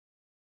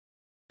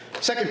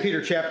2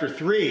 Peter chapter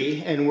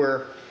 3, and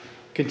we're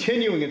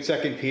continuing in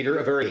 2 Peter,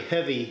 a very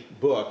heavy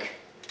book.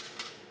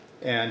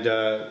 And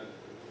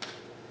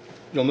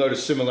you'll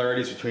notice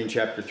similarities between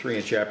chapter 3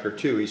 and chapter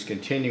 2. He's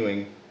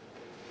continuing,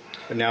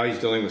 but now he's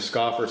dealing with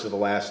scoffers of the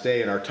last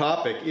day. And our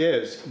topic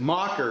is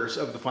mockers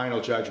of the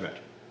final judgment.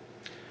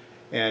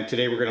 And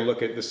today we're going to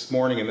look at, this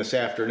morning and this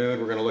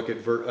afternoon, we're going to look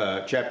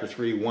at chapter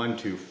 3, 1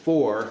 to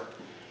 4.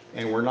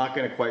 And we're not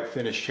going to quite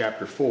finish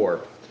chapter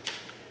 4.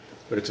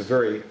 But it's a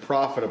very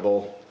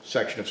profitable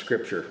section of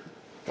Scripture.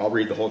 I'll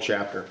read the whole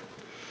chapter.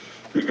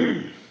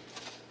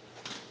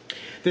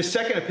 This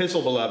second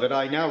epistle, beloved,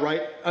 I now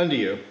write unto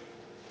you,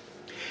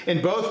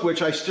 in both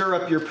which I stir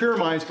up your pure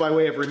minds by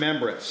way of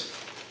remembrance,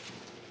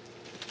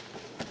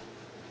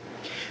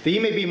 that ye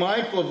may be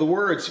mindful of the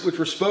words which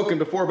were spoken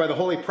before by the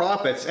holy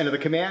prophets, and of the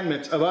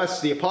commandments of us,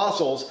 the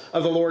apostles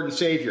of the Lord and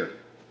Savior.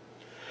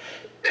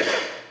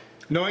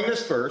 Knowing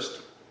this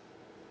first,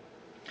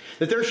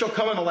 that there shall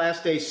come in the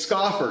last days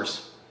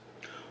scoffers,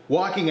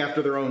 walking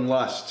after their own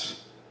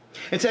lusts,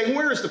 and saying,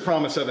 where is the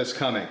promise of his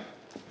coming?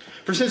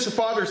 For since the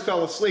fathers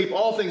fell asleep,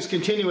 all things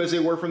continue as they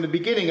were from the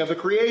beginning of the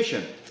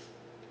creation.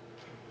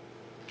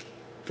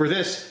 For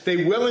this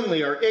they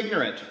willingly are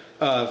ignorant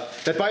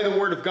of, that by the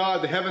word of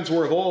God the heavens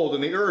were of old,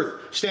 and the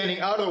earth standing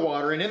out of the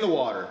water and in the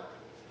water,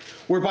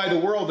 whereby the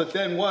world that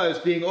then was,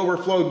 being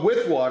overflowed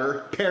with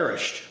water,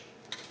 perished.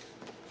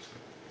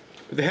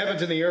 But the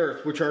heavens and the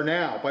earth, which are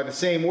now, by the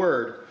same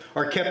word,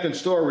 are kept in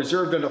store,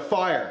 reserved unto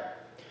fire,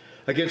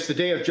 against the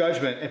day of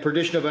judgment and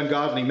perdition of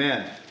ungodly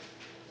men.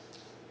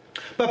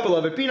 But,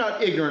 beloved, be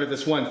not ignorant of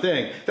this one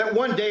thing, that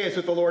one day is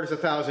with the Lord as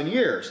 1,000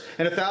 years,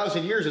 and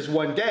 1,000 years is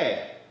one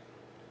day.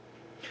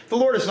 The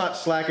Lord is not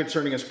slack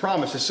concerning his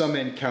promise, as some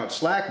men count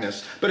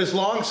slackness, but is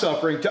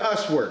longsuffering to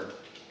usward,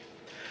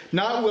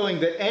 not willing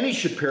that any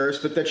should perish,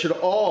 but that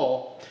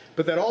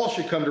all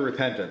should come to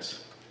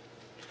repentance.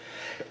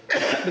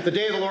 But the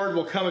day of the Lord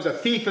will come as a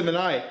thief in the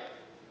night,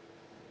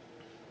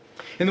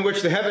 in the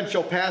which the heavens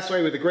shall pass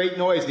away with a great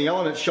noise, and the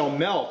elements shall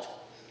melt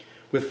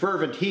with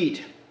fervent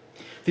heat.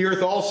 The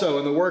earth also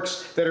and the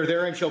works that are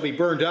therein shall be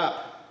burned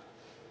up.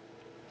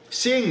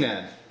 Seeing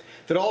then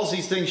that all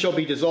these things shall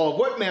be dissolved,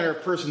 what manner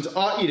of persons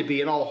ought ye to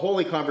be in all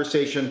holy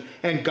conversation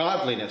and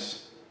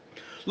godliness,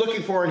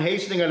 looking for and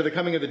hastening unto the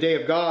coming of the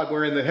day of God,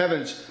 wherein the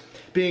heavens,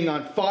 being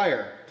on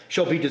fire,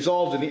 shall be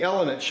dissolved, and the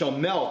elements shall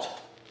melt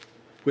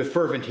with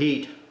fervent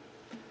heat.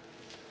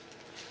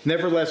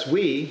 Nevertheless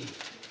we,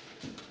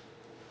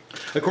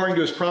 according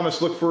to his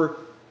promise, look for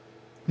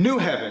new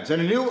heavens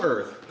and a new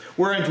earth,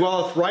 wherein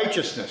dwelleth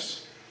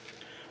righteousness.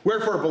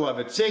 Wherefore,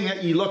 beloved, seeing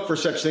that ye look for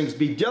such things,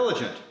 be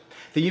diligent,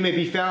 that ye may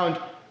be found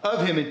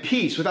of him in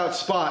peace, without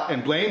spot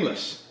and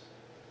blameless.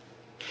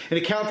 And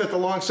account that the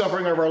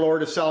longsuffering of our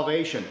Lord is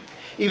salvation,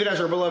 even as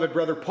our beloved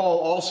brother Paul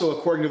also,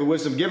 according to the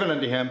wisdom given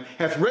unto him,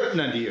 hath written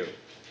unto you,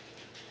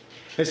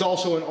 as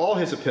also in all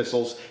his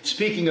epistles,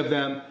 speaking of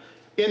them,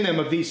 in them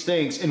of these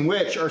things, in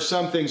which are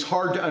some things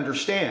hard to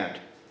understand,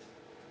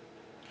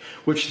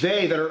 which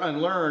they that are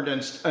unlearned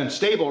and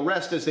unstable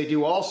wrest as they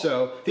do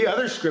also the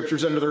other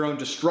scriptures unto their own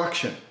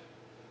destruction.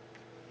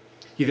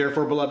 Ye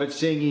therefore, beloved,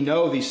 seeing ye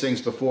know these things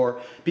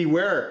before,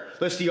 beware,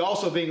 lest ye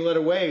also, being led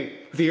away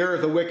with the error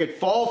of the wicked,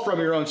 fall from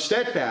your own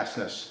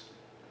steadfastness,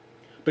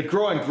 but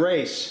grow in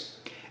grace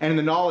and in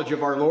the knowledge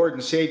of our Lord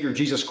and Savior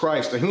Jesus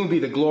Christ, to whom be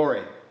the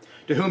glory,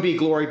 to whom be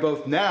glory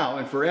both now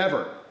and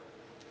forever.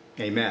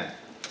 Amen.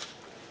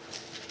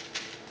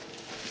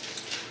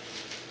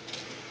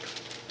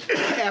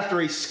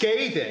 After a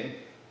scathing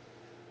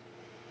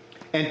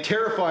and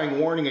terrifying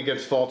warning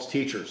against false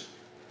teachers,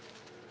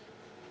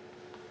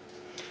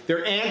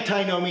 their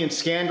antinomian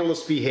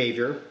scandalous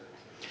behavior,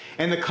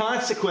 and the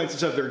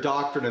consequences of their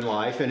doctrine in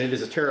life, and it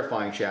is a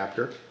terrifying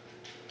chapter,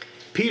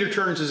 Peter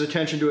turns his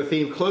attention to a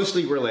theme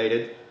closely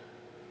related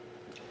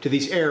to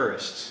these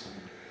errorists.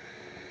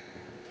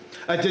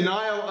 A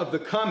denial of the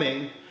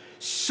coming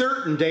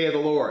certain day of the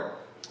Lord,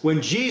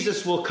 when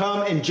Jesus will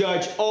come and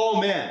judge all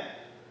men.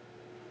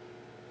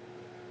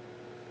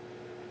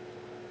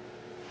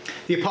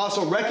 The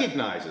apostle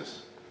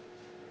recognizes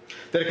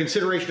that a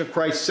consideration of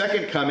Christ's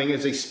second coming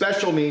is a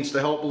special means to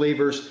help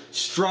believers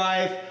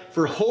strive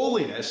for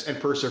holiness and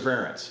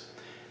perseverance.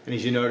 And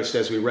as you noticed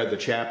as we read the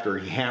chapter,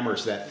 he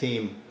hammers that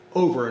theme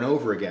over and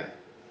over again.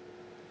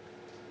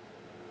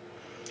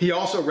 He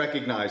also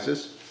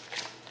recognizes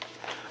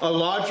a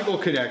logical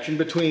connection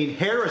between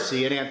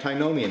heresy and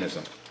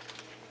antinomianism,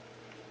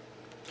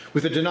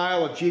 with the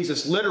denial of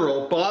Jesus'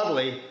 literal,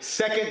 bodily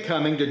second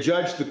coming to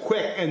judge the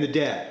quick and the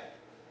dead.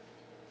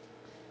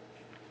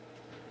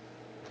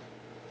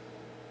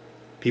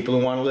 People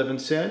who want to live in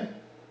sin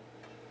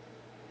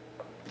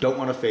don't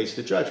want to face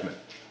the judgment,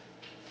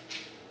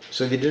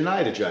 so they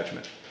deny the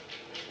judgment.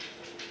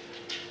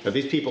 Now,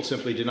 these people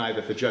simply deny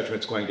that the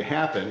judgment's going to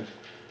happen.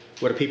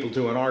 What do people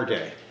do in our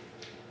day?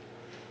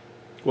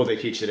 Well, they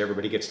teach that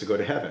everybody gets to go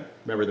to heaven.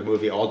 Remember the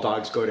movie All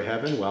Dogs Go to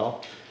Heaven?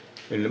 Well,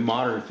 in the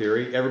modern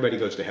theory, everybody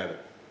goes to heaven.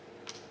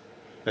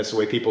 That's the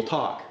way people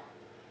talk.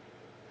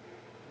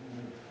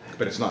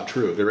 But it's not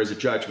true. There is a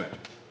judgment.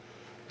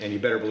 and you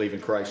better believe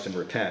in Christ and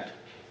repent.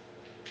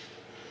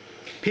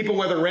 People,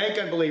 whether rank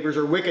unbelievers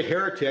or wicked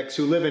heretics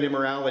who live in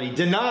immorality,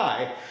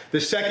 deny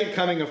the second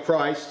coming of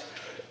Christ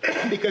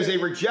because they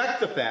reject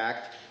the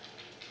fact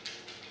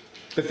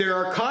that there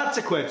are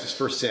consequences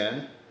for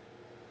sin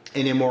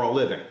and immoral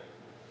living.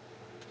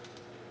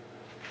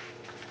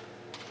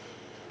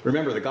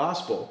 Remember the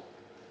gospel.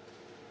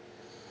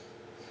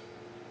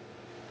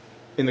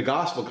 In the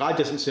gospel, God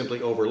doesn't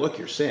simply overlook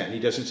your sin. He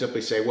doesn't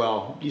simply say,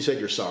 well, you said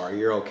you're sorry,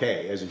 you're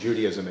okay, as in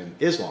Judaism and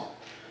Islam.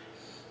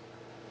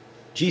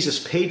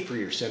 Jesus paid for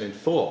your sin in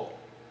full.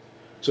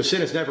 So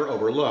sin is never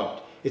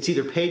overlooked. It's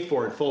either paid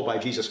for in full by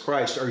Jesus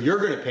Christ, or you're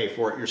going to pay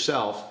for it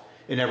yourself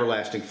in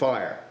everlasting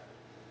fire.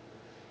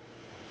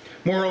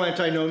 Moral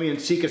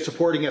antinomians seek a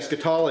supporting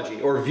eschatology,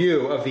 or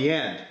view of the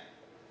end.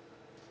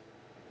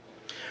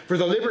 For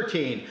the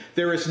libertine,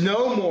 there is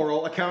no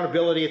moral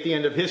accountability at the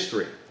end of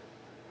history.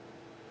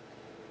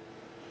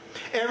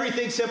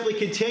 Everything simply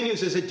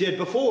continues as it did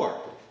before.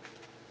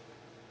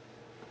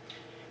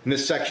 In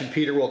this section,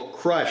 Peter will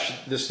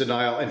crush this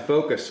denial and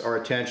focus our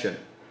attention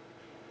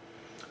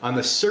on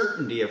the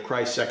certainty of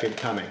Christ's second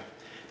coming,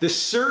 the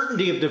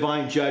certainty of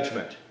divine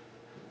judgment.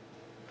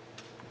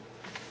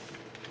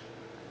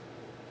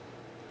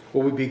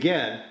 Well, we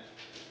begin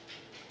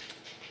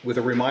with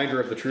a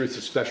reminder of the truths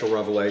of special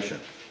revelation.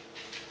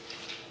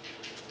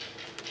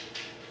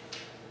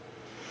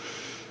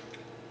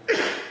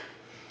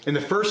 In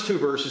the first two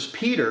verses,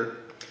 Peter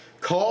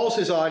calls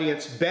his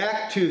audience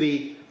back to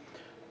the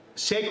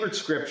sacred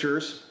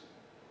scriptures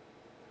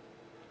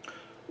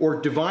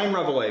or divine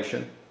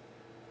revelation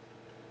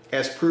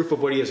as proof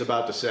of what he is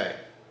about to say.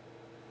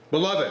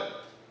 Beloved,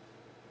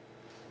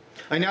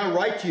 I now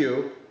write to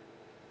you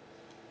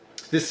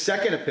this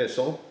second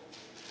epistle,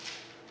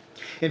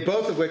 in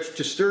both of which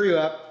to stir you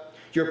up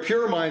your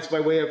pure minds by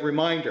way of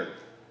reminder,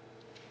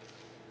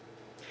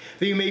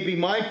 that you may be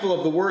mindful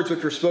of the words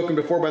which were spoken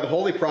before by the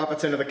holy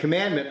prophets and of the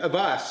commandment of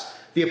us,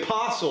 the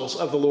apostles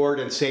of the Lord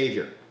and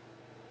Savior.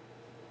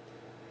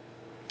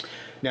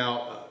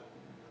 Now,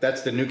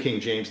 that's the New King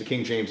James. The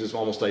King James is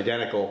almost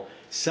identical.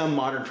 Some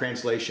modern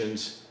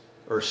translations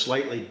are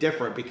slightly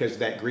different because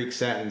that Greek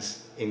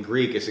sentence in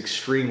Greek is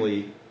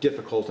extremely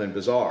difficult and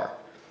bizarre.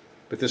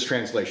 But this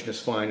translation is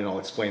fine, and I'll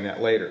explain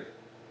that later.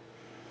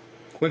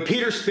 When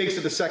Peter speaks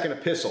of the second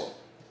epistle,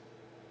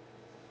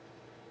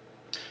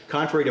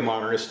 contrary to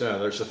modernists and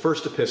others, the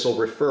first epistle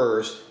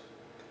refers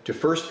to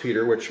 1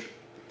 Peter, which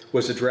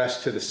was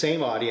addressed to the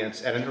same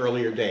audience at an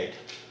earlier date.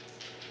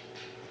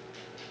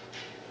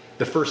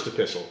 The first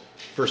epistle,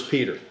 1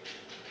 Peter.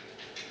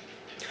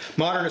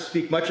 Modernists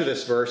speak much of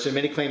this verse, and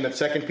many claim that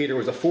 2 Peter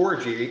was a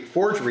forgery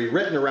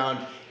written around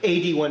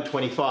AD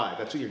 125.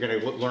 That's what you're going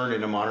to learn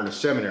in a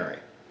modernist seminary.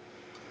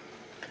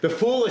 The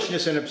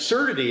foolishness and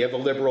absurdity of the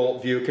liberal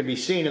view can be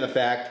seen in the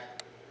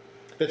fact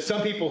that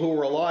some people who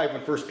were alive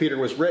when 1 Peter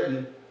was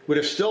written would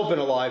have still been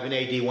alive in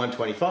AD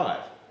 125.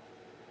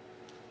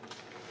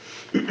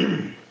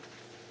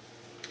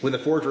 When the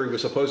forgery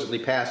was supposedly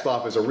passed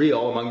off as a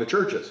real among the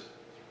churches.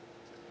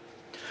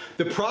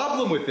 The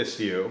problem with this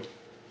view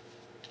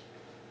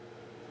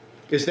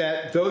is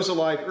that those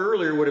alive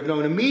earlier would have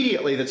known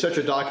immediately that such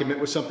a document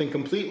was something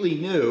completely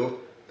new,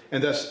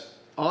 and thus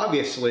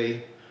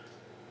obviously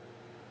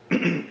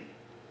would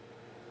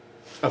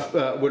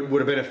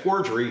have been a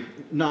forgery,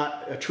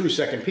 not a true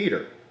 2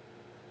 Peter.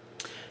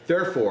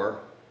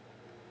 Therefore,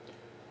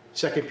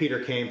 2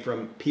 Peter came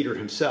from Peter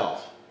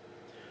himself.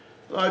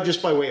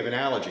 Just by way of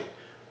analogy,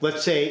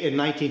 let's say in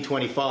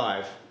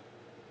 1925,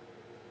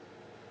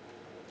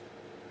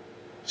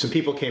 some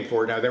people came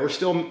forward. Now, there were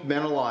still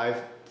men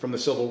alive from the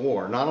Civil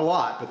War. Not a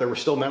lot, but there were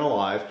still men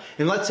alive.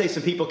 And let's say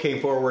some people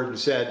came forward and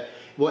said,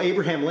 well,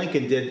 Abraham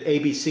Lincoln did A,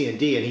 B, C, and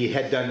D, and he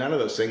had done none of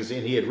those things,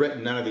 and he had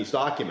written none of these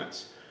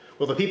documents.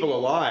 Well, the people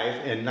alive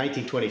in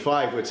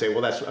 1925 would say,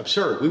 well, that's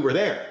absurd. We were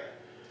there.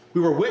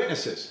 We were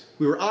witnesses.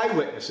 We were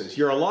eyewitnesses.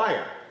 You're a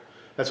liar.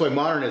 That's why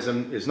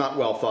modernism is not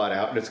well thought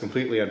out, and it's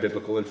completely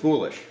unbiblical and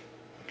foolish.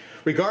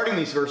 Regarding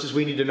these verses,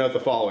 we need to note the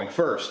following.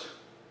 First,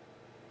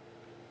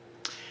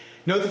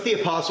 note that the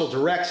apostle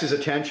directs his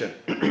attention,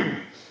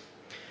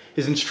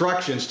 his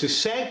instructions to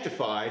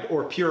sanctified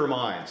or pure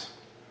minds.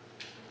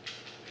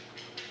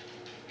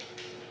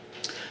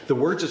 The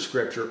words of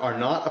Scripture are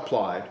not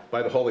applied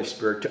by the Holy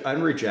Spirit to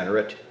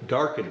unregenerate,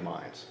 darkened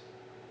minds.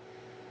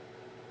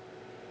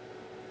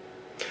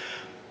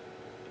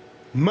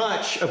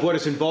 Much of what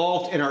is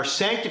involved in our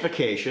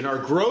sanctification, our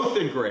growth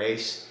in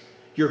grace,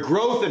 your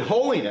growth in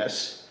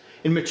holiness,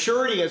 in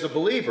maturity as a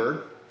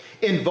believer,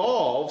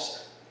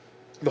 involves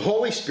the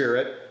Holy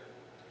Spirit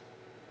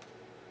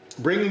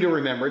bringing to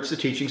remembrance the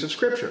teachings of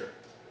Scripture.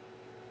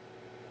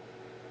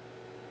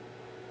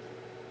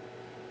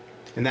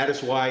 And that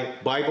is why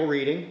Bible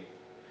reading,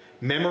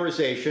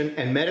 memorization,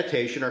 and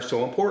meditation are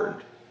so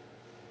important.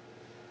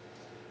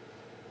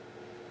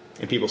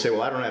 And people say,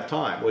 well, I don't have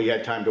time. Well, you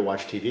had time to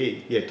watch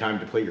TV. You had time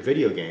to play your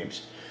video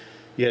games.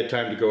 You had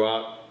time to go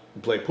out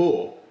and play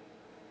pool.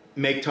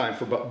 Make time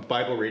for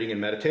Bible reading and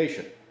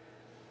meditation.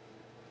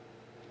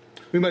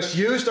 We must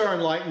use our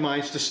enlightened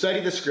minds to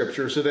study the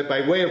Scriptures so that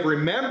by way of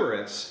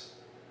remembrance,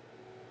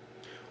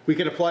 we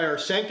can apply our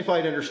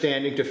sanctified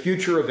understanding to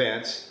future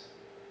events,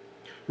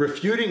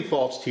 refuting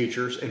false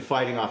teachers and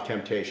fighting off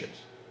temptations.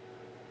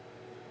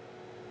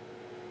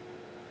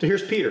 So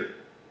here's Peter,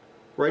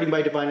 writing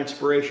by divine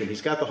inspiration.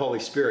 He's got the Holy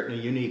Spirit in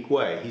a unique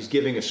way. He's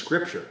giving a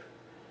scripture.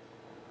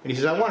 And he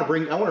says, I want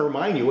to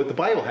remind you what the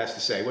Bible has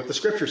to say, what the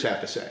Scriptures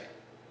have to say.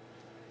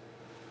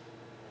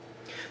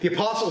 The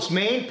apostle's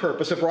main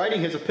purpose of writing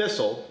his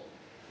epistle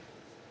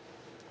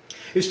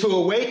is to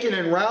awaken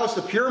and rouse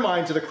the pure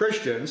minds of the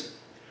Christians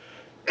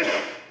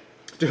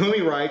to whom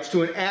he writes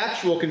to an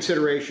actual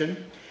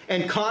consideration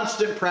and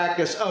constant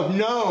practice of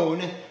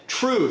known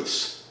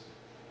truths.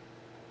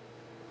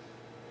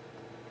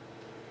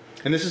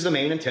 And this is the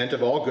main intent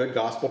of all good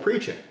gospel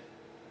preaching.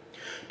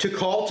 To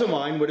call to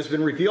mind what has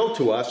been revealed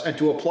to us and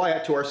to apply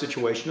it to our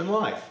situation in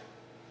life.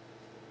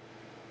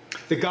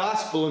 The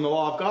gospel and the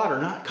law of God are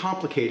not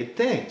complicated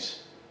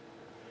things.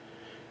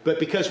 But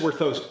because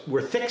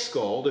we're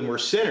thick-skulled and we're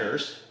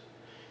sinners,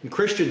 and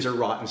Christians are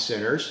rotten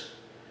sinners,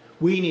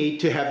 we need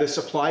to have this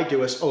applied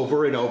to us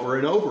over and over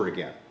and over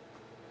again.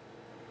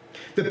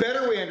 The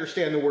better we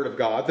understand the Word of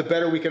God, the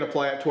better we can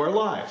apply it to our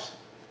lives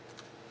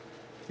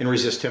and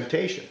resist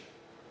temptation.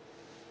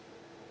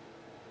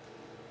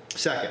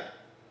 Second,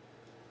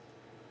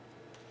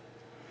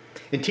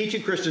 in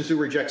teaching Christians who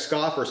reject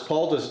scoffers,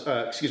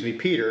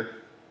 Peter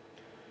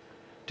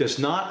does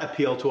not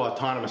appeal to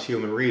autonomous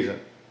human reason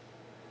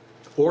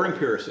or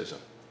empiricism,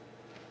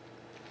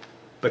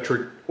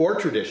 or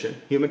tradition,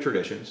 human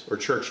traditions or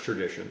church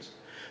traditions,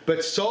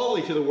 but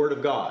solely to the Word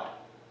of God.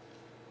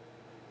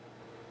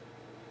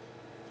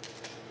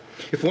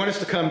 If one is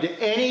to come to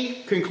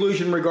any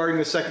conclusion regarding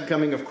the second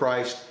coming of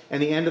Christ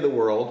and the end of the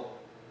world,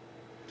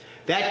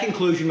 that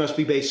conclusion must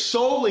be based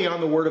solely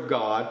on the Word of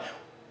God,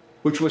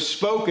 which was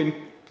spoken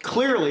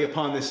clearly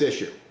upon this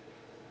issue.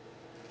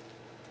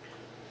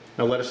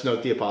 Now let us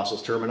note the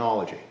apostles'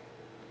 terminology.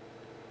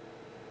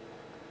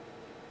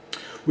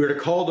 We are to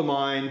call to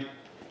mind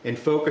and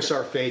focus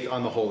our faith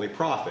on the holy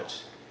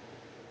prophets.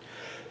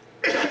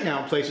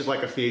 Now in places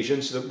like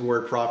Ephesians, the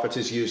word prophets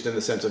is used in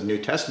the sense of New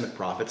Testament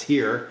prophets.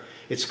 Here,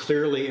 it's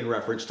clearly in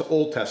reference to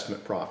Old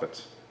Testament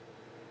prophets.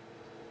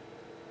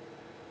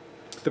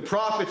 The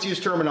prophets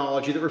used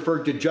terminology that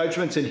referred to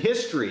judgments in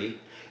history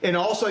and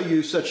also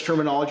used such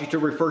terminology to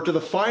refer to the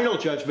final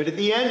judgment at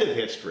the end of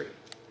history.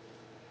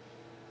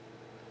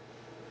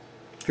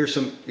 Here's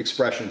some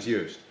expressions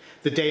used.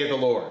 The day of the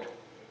Lord.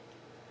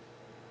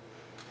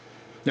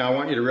 Now I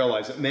want you to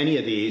realize that many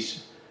of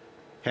these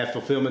have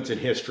fulfillments in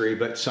history,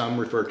 but some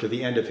refer to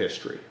the end of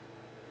history.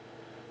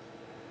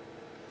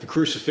 The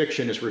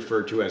crucifixion is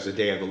referred to as the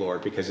day of the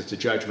Lord because it's a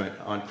judgment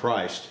on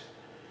Christ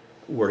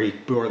where he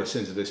bore the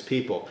sins of his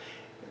people.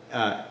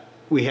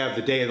 We have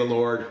the day of the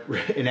Lord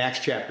in Acts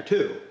chapter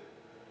 2.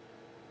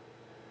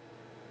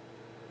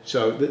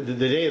 So the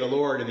day of the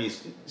Lord and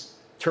these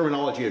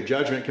terminology of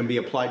judgment can be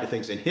applied to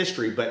things in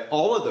history, but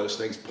all of those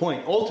things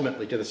point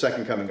ultimately to the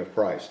second coming of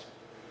Christ.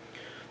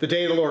 The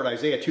day of the Lord,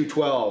 Isaiah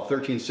 2:12,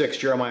 13:6,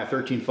 Jeremiah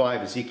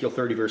 13:5, Ezekiel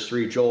 30 verse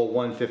 3, Joel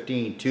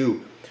 1:15,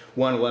 2,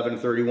 1:11,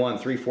 31,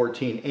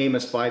 3:14,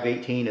 Amos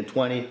 5:18 and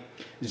 20,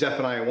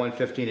 Zephaniah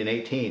 1:15 and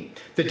 18.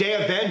 The day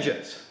of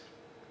vengeance,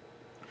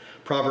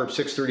 Proverbs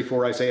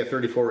 6:34, Isaiah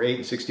 34:8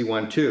 and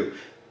 61:2.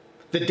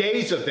 The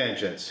days of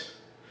vengeance,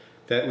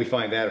 that we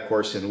find that of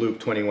course in Luke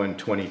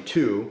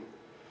 21:22,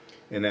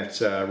 and that's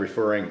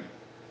referring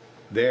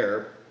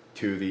there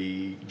to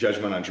the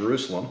judgment on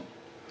Jerusalem.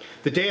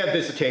 The day of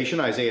visitation,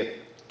 Isaiah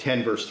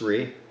 10 verse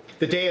 3.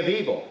 The day of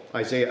evil,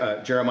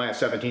 Jeremiah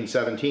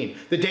 17:17.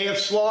 The day of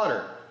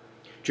slaughter,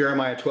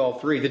 Jeremiah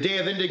 12:3. The day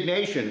of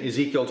indignation,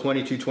 Ezekiel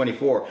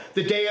 22:24.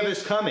 The day of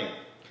his coming,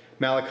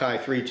 Malachi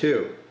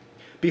 3:2.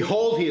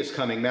 Behold, he is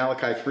coming,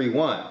 Malachi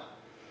 3:1.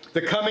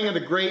 The coming of the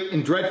great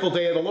and dreadful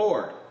day of the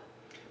Lord,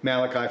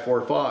 Malachi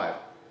 4:5.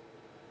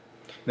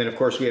 Then, of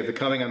course, we have the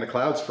coming on the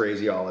clouds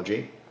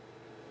phraseology.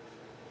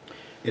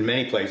 In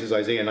many places,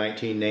 Isaiah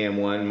 19, Nahum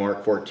 1,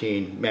 Mark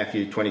 14,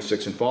 Matthew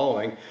 26 and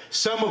following,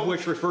 some of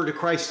which refer to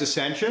Christ's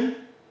ascension.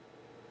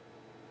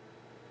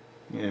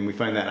 And we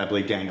find that, I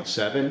believe, Daniel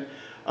 7.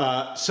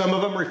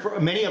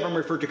 Many of them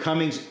refer to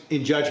comings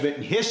in judgment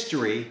in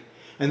history.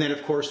 And then,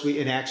 of course,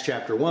 in Acts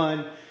chapter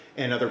 1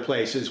 and other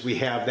places, we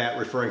have that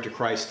referring to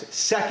Christ's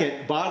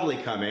second bodily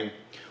coming,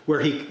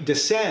 where he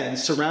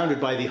descends surrounded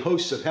by the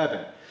hosts of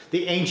heaven.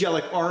 The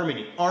angelic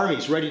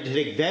armies ready to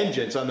take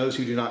vengeance on those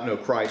who do not know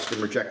Christ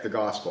and reject the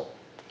gospel.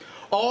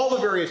 All the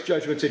various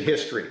judgments in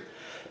history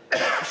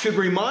should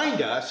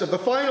remind us of the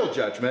final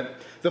judgment,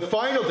 the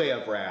final day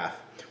of wrath,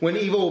 when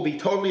evil will be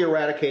totally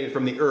eradicated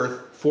from the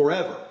earth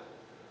forever.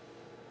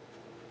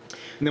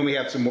 And then we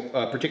have some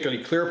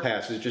particularly clear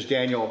passages,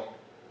 Daniel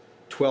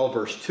 12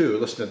 verse 2.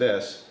 Listen to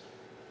this.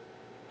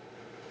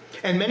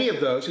 And many of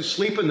those who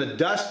sleep in the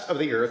dust of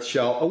the earth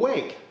shall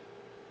awake.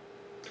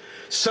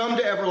 Some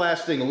to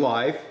everlasting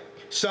life,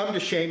 some to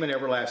shame and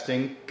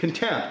everlasting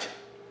contempt.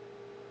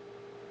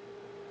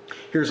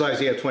 Here's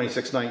Isaiah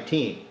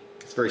 26:19.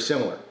 It's very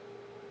similar.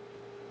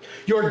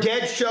 Your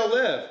dead shall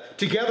live.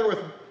 Together with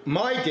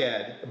my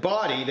dead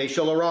body they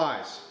shall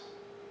arise.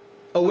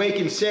 Awake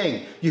and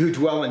sing, you who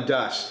dwell in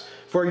dust.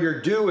 For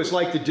your dew is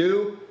like the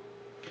dew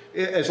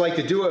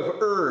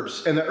of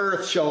herbs, and the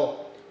earth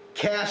shall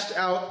cast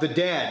out the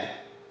dead.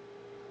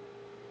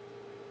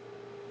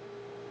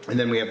 And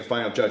then we have the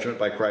final judgment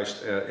by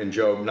Christ in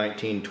Job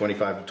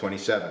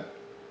 19:25-27.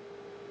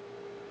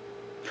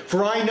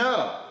 For I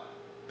know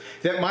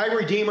that my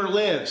Redeemer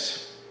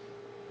lives,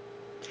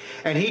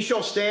 and he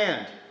shall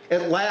stand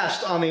at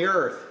last on the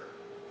earth.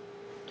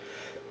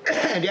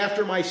 And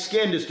after my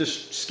skin is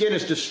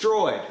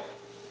destroyed,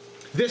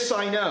 this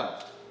I know,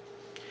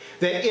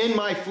 that in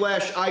my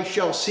flesh I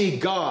shall see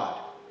God,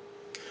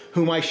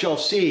 whom I shall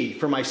see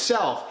for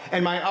myself,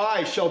 and my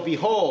eyes shall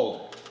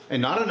behold,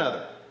 and not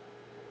another.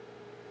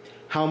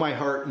 How my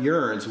heart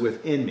yearns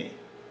within me.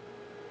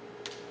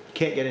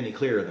 Can't get any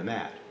clearer than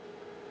that.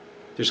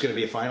 There's going to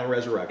be a final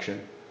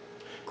resurrection.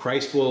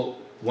 Christ will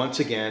once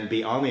again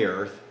be on the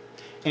earth,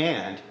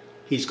 and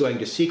he's going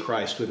to see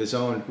Christ with his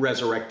own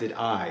resurrected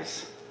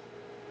eyes.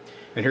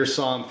 And here's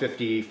Psalm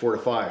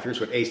 54:5. Here's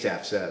what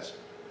Asaph says.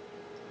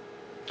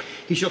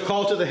 He shall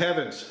call to the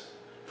heavens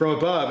from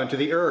above and to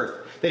the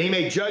earth, that he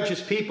may judge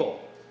his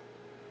people.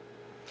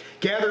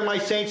 Gather my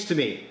saints to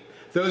me,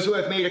 those who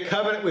have made a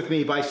covenant with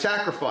me by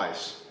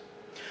sacrifice.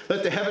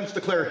 Let the heavens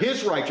declare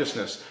his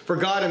righteousness, for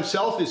God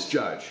himself is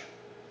judge.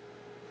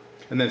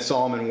 And then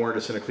Solomon warned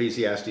us in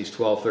Ecclesiastes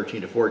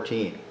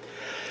 12:13-14.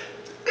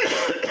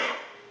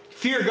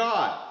 Fear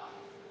God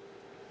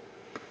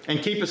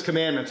and keep his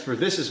commandments, for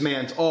this is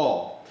man's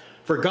all.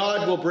 For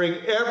God will bring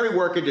every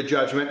work into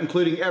judgment,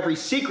 including every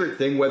secret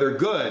thing, whether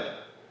good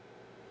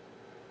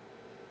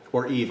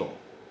or evil.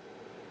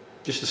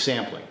 Just a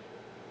sampling.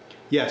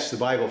 Yes, the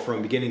Bible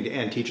from beginning to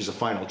end teaches a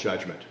final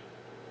judgment.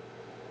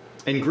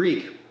 In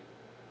Greek,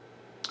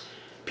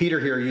 Peter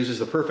here uses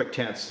the perfect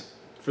tense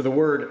for the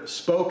word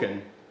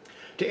spoken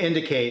to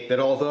indicate that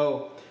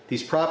although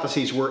these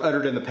prophecies were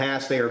uttered in the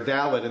past, they are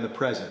valid in the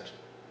present.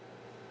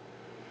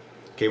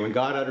 Okay, when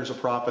God utters a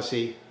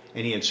prophecy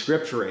and he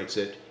inscripturates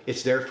it,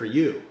 it's there for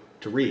you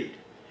to read.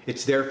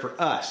 It's there for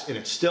us, and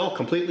it's still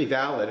completely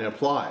valid and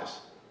applies.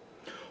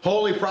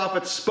 Holy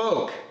prophets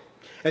spoke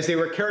as they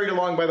were carried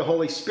along by the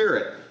Holy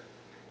Spirit.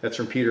 That's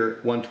from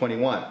Peter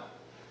 1:21.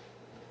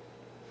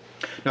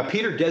 Now,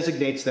 Peter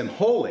designates them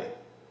holy,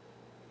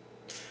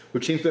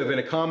 which seems to have been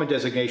a common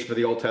designation for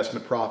the Old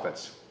Testament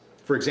prophets.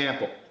 For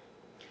example,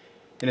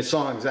 in a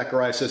song,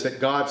 Zechariah says that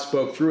God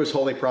spoke through his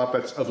holy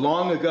prophets of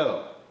long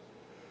ago.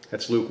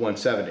 That's Luke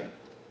 1:70.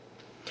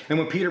 And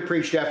when Peter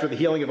preached after the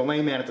healing of the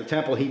lame man at the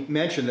temple, he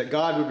mentioned that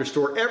God would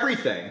restore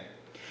everything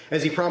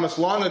as he promised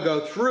long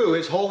ago through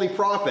his holy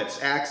prophets,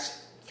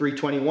 Acts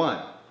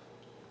 3:21.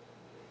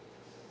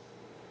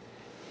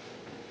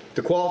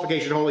 The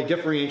qualification holy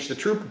differentiates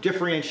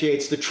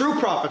the true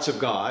prophets of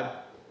God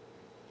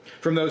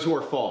from those who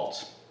are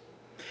false.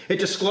 It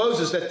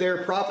discloses that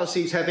their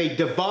prophecies have a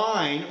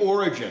divine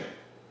origin.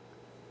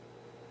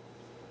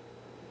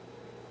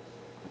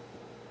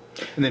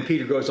 And then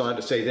Peter goes on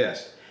to say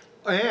this,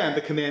 and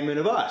the commandment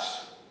of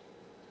us.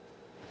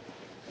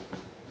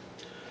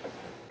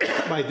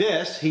 By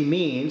this, he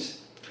means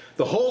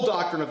the whole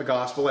doctrine of the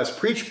gospel as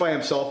preached by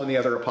himself and the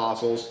other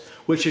apostles,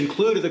 which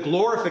included the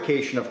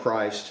glorification of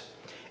Christ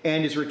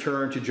and his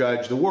return to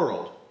judge the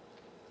world.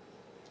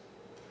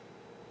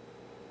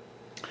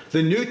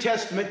 The New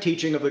Testament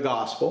teaching of the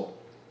gospel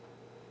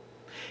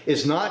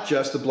is not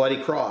just the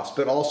bloody cross,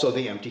 but also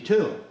the empty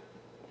tomb.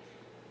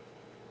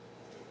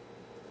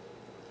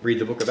 Read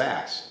the book of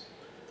Acts.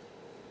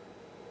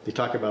 They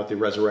talk about the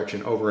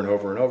resurrection over and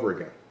over and over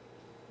again.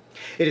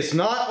 It is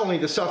not only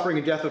the suffering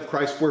and death of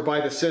Christ whereby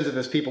the sins of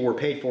his people were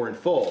paid for in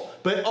full,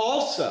 but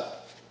also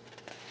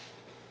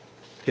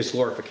his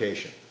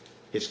glorification,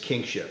 his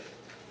kingship.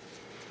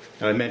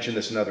 And I mentioned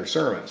this in other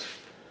sermons.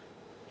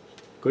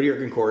 Go to your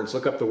concordance,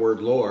 look up the word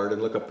Lord,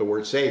 and look up the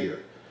word Savior.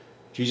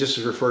 Jesus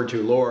is referred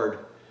to Lord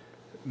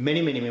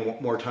many, many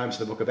more times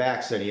in the book of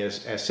Acts than he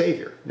is as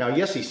Savior. Now,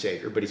 yes, he's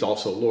Savior, but he's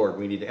also Lord.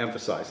 We need to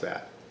emphasize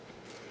that.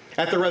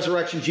 At the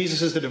resurrection,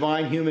 Jesus is the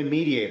divine human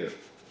mediator.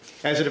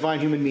 As a divine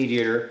human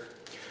mediator,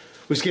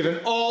 was given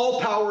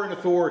all power and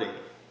authority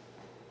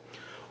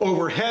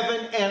over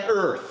heaven and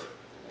earth.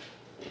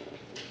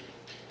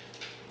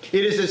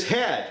 It is his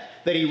head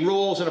that he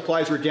rules and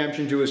applies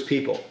redemption to his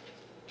people.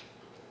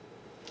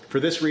 For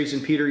this reason,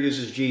 Peter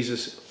uses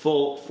Jesus'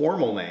 full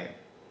formal name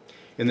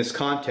in this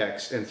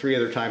context and 3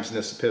 other times in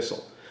this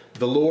epistle.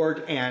 The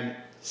Lord and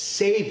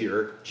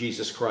Savior,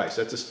 Jesus Christ.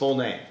 That's his full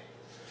name,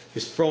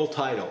 his full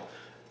title.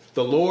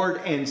 The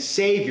Lord and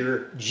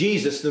Savior,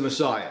 Jesus the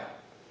Messiah.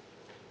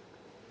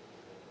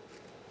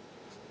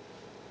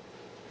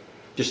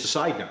 Just a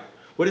side note.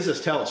 What does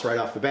this tell us right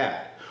off the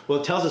bat? Well,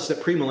 it tells us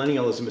that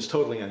premillennialism is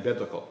totally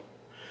unbiblical.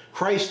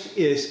 Christ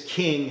is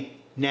king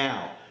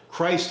now.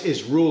 Christ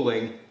is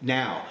ruling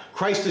now.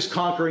 Christ is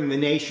conquering the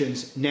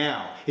nations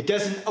now. It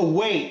doesn't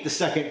await the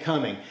second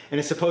coming and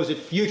a supposed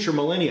future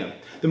millennium.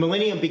 The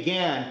millennium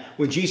began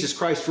when Jesus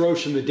Christ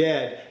rose from the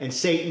dead and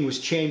Satan was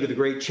chained with a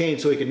great chain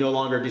so he could no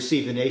longer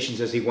deceive the nations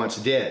as he once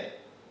did.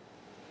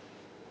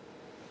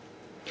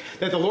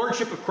 That the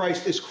lordship of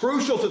Christ is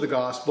crucial to the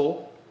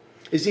gospel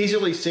is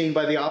easily seen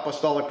by the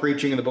apostolic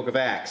preaching in the book of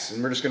Acts,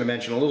 and we're just going to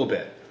mention a little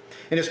bit.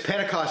 In his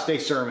Pentecost Day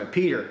sermon,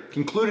 Peter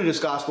concluded his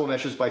gospel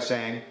message by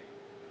saying,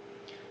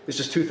 this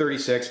is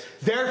 2:36,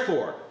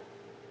 therefore,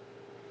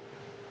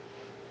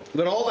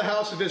 let all the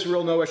house of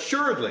Israel know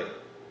assuredly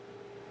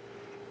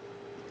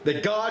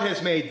that God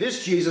has made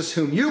this Jesus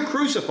whom you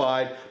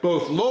crucified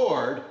both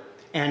Lord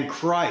and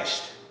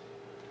Christ.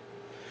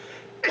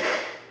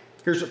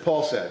 Here's what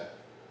Paul said.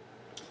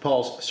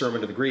 Paul's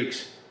sermon to the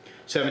Greeks,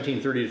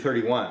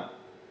 17:30-31.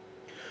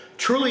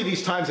 Truly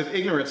these times of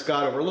ignorance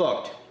God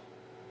overlooked,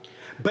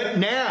 but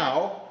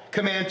now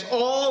commands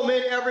all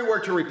men everywhere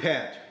to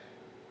repent.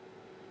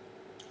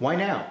 Why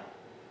now?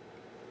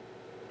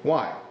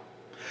 Why?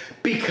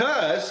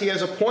 Because he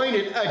has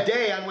appointed a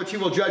day on which he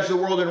will judge the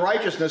world in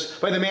righteousness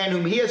by the man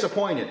whom he has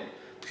appointed.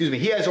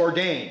 He has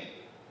ordained.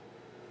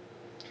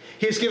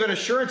 He has given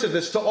assurance of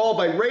this to all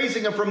by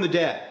raising him from the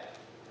dead.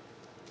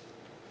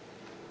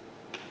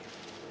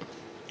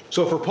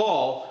 So for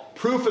Paul,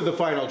 proof of the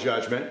final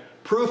judgment,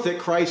 proof that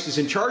Christ is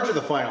in charge of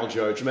the final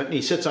judgment, and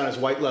he sits on his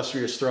white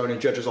lustrous throne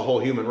and judges a whole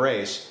human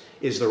race,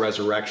 is the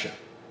resurrection.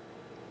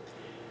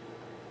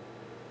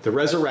 The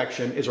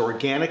resurrection is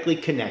organically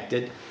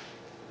connected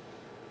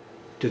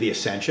to the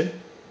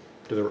ascension,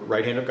 to the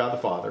right hand of God the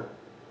Father,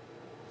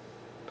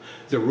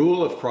 the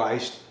rule of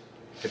Christ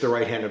at the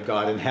right hand of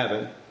God in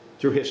heaven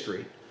through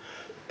history,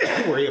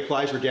 where he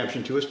applies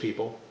redemption to his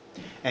people,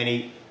 and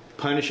he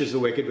punishes the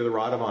wicked with a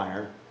rod of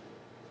iron,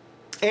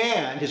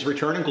 and his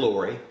return in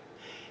glory,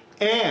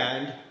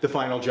 and the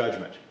final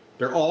judgment.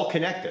 They're all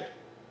connected.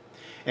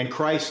 And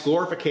Christ's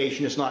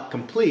glorification is not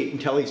complete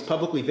until he's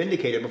publicly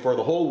vindicated before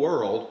the whole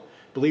world,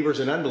 believers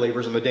and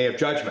unbelievers, on the day of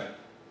judgment.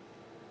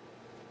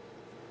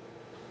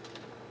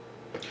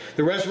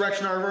 The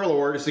resurrection of our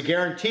Lord is the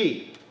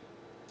guarantee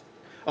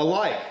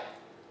alike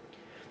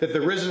that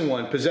the risen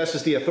one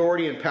possesses the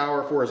authority and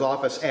power for his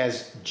office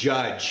as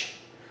judge.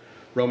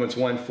 Romans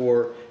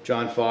 1:4,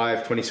 John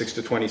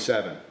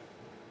 5:26-27.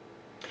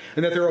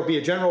 And that there will be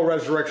a general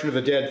resurrection of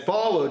the dead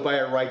followed by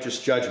a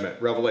righteous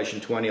judgment. Revelation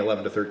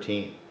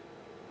 20:11-13.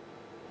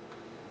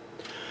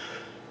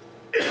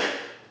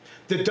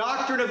 The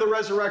doctrine of the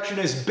resurrection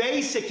is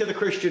basic to the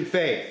Christian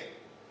faith.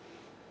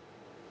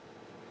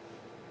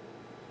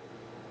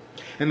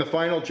 And the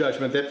final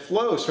judgment that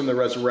flows from the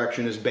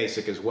resurrection is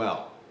basic as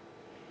well.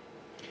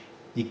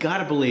 You got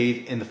to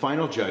believe in the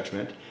final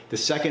judgment, the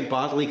second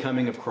bodily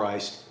coming of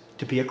Christ,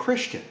 to be a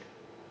Christian.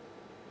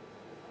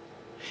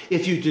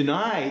 If you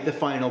deny the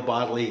final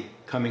bodily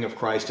coming of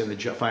Christ in the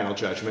final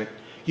judgment,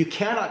 you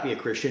cannot be a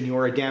Christian. You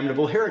are a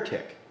damnable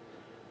heretic.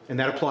 And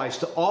that applies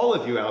to all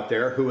of you out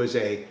there who is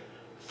a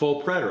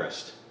full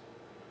preterist.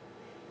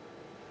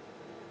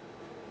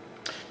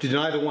 To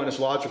deny the one is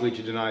logically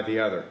to deny the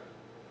other.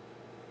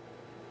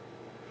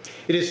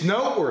 It is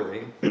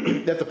noteworthy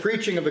that the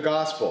preaching of the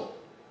gospel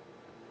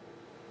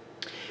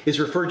is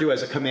referred to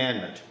as a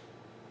commandment.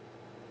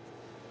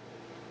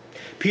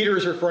 Peter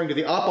is referring to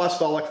the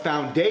apostolic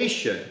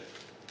foundation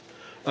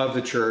of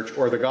the church,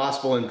 or the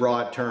gospel in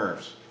broad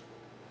terms.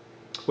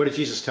 What did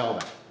Jesus tell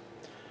them?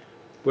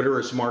 What are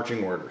his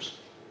marching orders?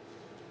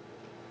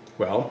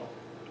 Well,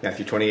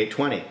 Matthew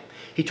 28:20.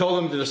 He told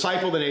them to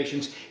disciple the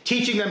nations,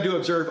 teaching them to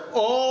observe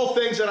all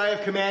things that I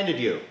have commanded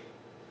you.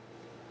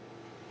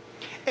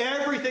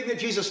 Everything that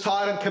Jesus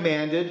taught and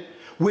commanded,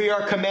 we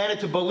are commanded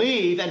to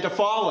believe and to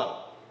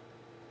follow.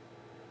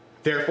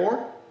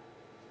 Therefore,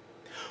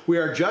 we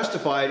are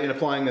justified in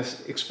applying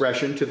this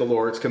expression to the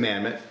Lord's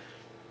commandment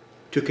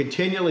to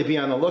continually be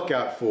on the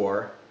lookout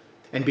for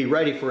and be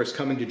ready for his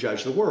coming to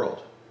judge the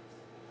world.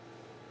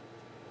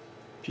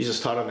 Jesus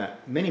taught on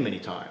that many, many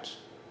times.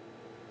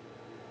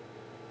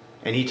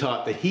 And he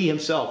taught that he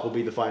himself will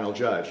be the final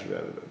judge.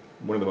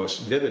 One of the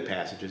most vivid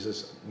passages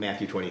is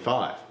Matthew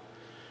 25,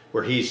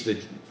 where he's the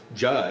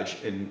judge,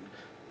 and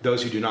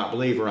those who do not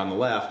believe are on the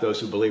left, those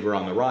who believe are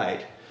on the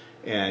right.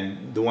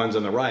 And the ones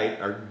on the right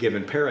are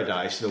given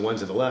paradise, and the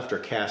ones on the left are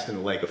cast in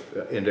the lake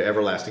into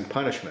everlasting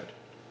punishment.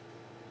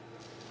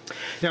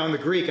 Now in the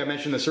Greek, I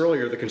mentioned this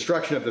earlier, the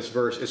construction of this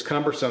verse is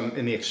cumbersome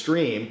in the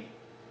extreme,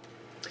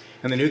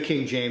 and the New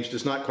King James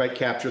does not quite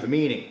capture the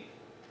meaning.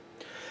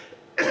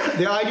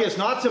 The idea is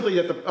not simply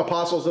that the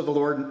apostles of the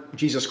Lord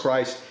Jesus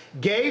Christ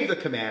gave the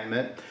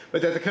commandment,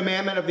 but that the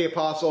commandment of the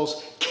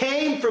apostles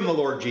came from the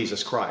Lord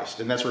Jesus Christ.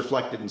 And that's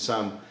reflected in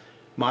some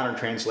modern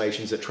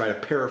translations that try to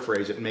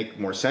paraphrase it and make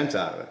more sense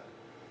out of it.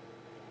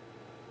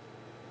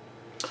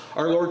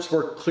 Our Lord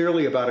spoke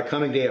clearly about a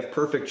coming day of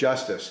perfect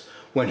justice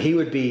when he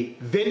would be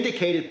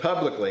vindicated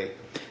publicly,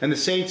 and the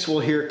saints will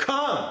hear,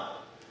 "Come,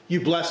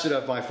 you blessed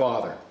of my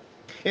Father.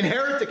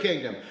 Inherit the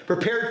kingdom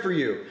prepared for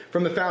you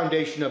from the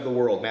foundation of the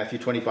world," Matthew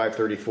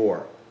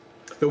 25:34.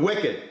 The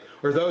wicked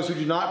or those who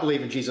do not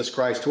believe in Jesus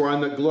Christ, who are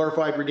on the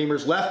glorified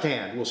Redeemer's left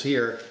hand. We'll see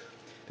here,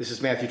 this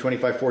is Matthew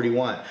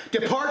 25:41.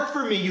 Depart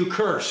from me, you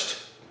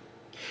cursed,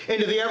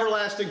 into the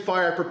everlasting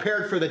fire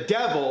prepared for the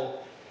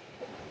devil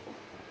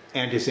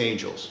and his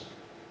angels.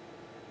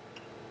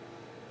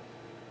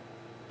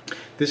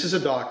 This is a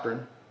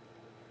doctrine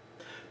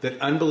that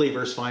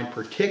unbelievers find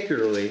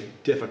particularly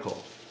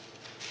difficult.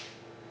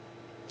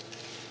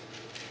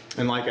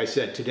 And like I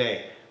said,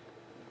 today,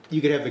 you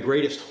could have the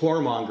greatest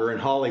whoremonger in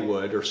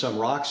Hollywood or some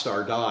rock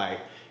star die,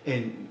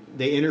 and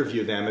they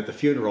interview them at the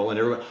funeral, and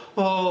everyone,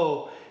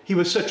 oh, he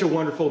was such a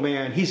wonderful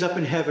man. He's up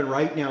in heaven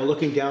right now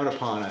looking down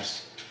upon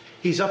us.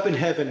 He's up in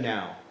heaven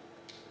now.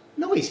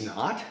 No, he's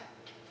not.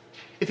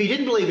 If he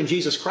didn't believe in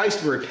Jesus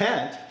Christ and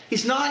repent,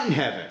 he's not in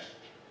heaven.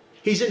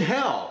 He's in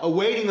hell,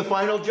 awaiting the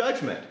final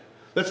judgment.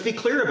 Let's be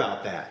clear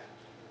about that.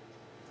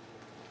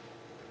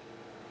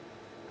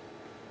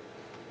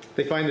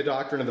 They find the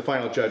doctrine of the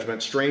final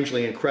judgment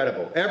strangely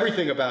incredible.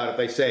 Everything about it,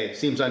 they say,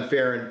 seems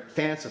unfair and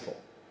fanciful.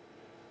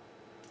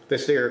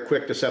 They are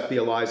quick to accept the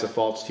lies of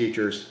false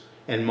teachers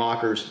and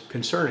mockers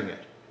concerning it.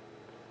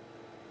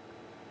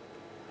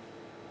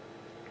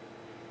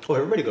 Oh,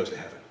 everybody goes to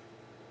heaven.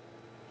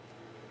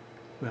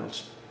 Well,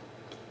 it's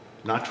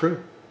not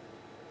true.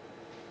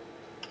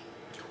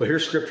 Well,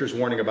 here's Scripture's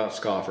warning about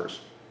scoffers.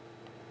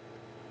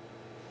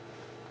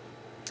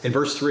 In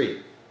verse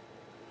 3,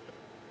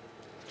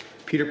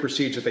 Peter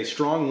proceeds with a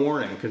strong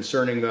warning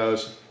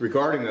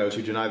regarding those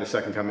who deny the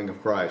second coming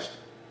of Christ.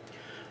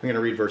 I'm going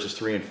to read verses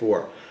 3 and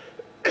 4.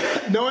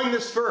 Knowing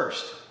this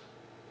first,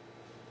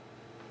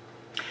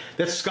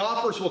 that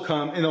scoffers will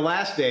come in the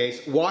last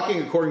days,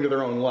 walking according to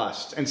their own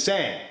lusts, and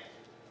saying,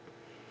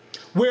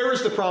 where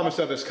is the promise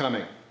of his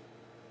coming?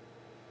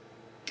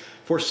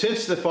 For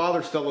since the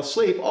fathers fell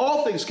asleep,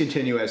 all things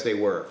continue as they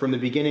were from the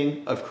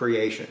beginning of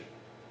creation.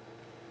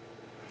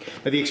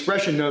 Now, the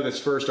expression know this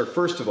first, or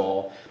first of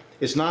all,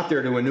 is not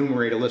there to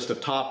enumerate a list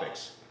of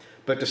topics,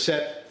 but to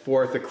set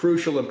forth the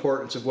crucial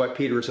importance of what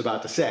Peter is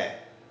about to say.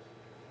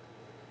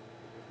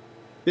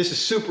 This is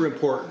super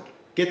important.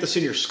 Get this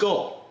in your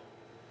skull.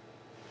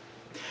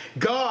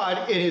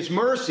 God, in his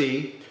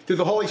mercy, through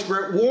the Holy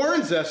Spirit,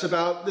 warns us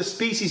about the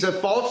species of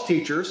false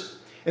teachers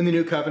in the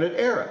New Covenant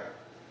era.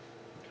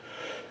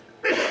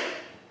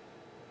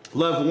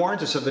 Love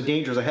warns us of the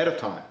dangers ahead of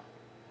time.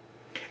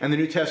 And the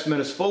New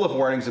Testament is full of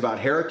warnings about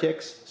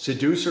heretics,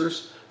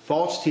 seducers,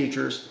 false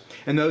teachers,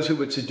 and those who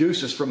would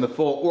seduce us from the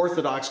full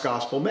Orthodox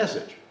gospel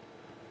message.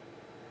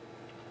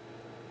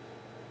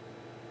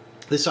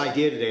 This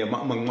idea today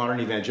among modern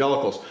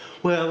evangelicals,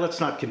 well,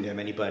 let's not condemn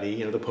anybody.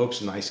 You know, the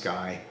Pope's a nice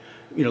guy.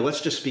 You know,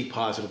 let's just speak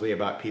positively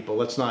about people.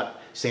 Let's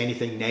not say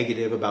anything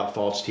negative about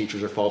false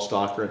teachers or false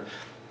doctrine.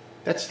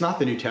 That's not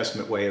the New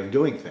Testament way of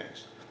doing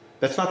things.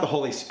 That's not the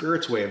Holy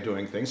Spirit's way of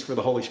doing things, for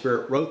the Holy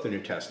Spirit wrote the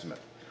New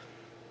Testament.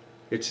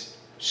 It's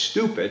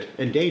stupid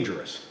and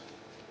dangerous.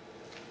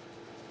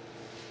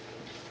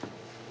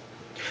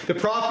 The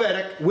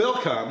prophetic will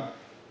come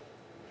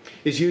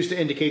is used to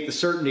indicate the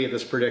certainty of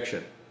this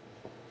prediction.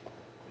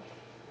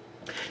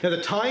 Now,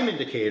 the time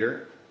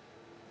indicator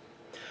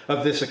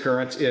of this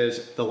occurrence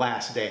is the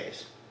last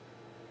days.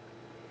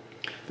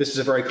 This is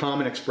a very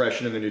common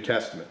expression in the New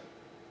Testament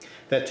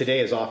that today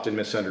is often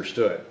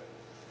misunderstood.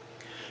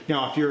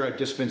 Now, if you're a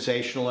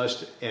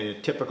dispensationalist in a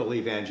typical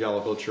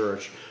evangelical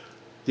church,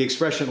 the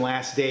expression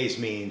last days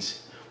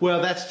means,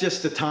 well, that's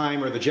just the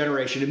time or the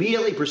generation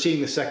immediately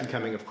preceding the second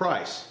coming of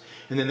Christ.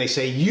 And then they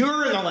say,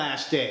 you're in the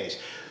last days.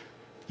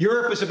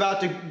 Europe is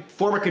about to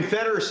form a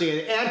confederacy,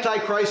 and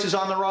Antichrist is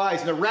on the rise,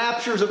 and the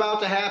rapture is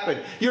about to happen.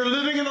 You're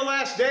living in the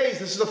last days.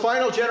 This is the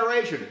final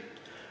generation.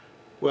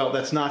 Well,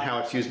 that's not how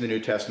it's used in the New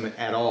Testament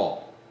at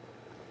all.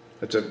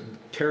 That's a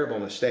terrible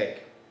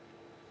mistake.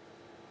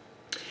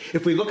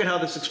 If we look at how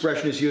this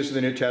expression is used in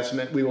the New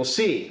Testament, we will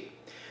see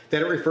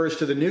that it refers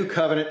to the New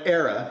Covenant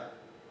era,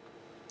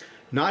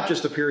 not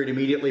just the period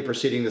immediately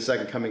preceding the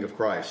second coming of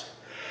Christ.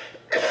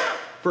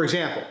 For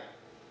example,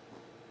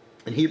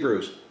 in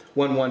Hebrews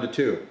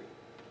 1:1-2,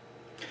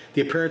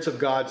 the appearance of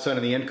God's Son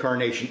in the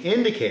incarnation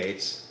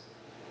indicates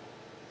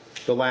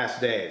the last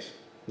days.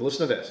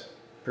 Listen to this.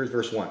 Here's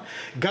verse 1.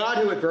 God,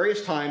 who at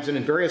various times and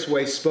in various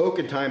ways spoke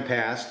in time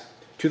past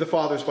to the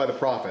fathers by the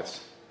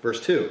prophets,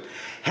 verse 2,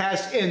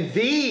 has in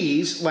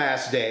these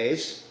last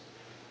days,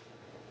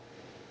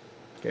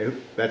 okay,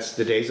 that's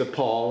the days of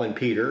Paul and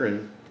Peter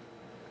and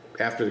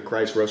after the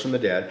Christ rose from the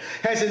dead,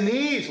 has in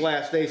these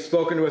last days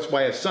spoken to us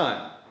by his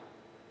Son,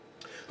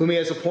 whom he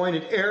has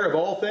appointed heir of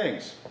all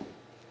things,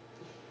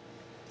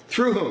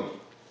 through whom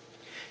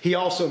he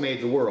also made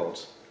the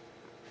worlds.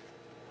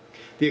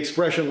 The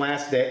expression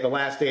last day, the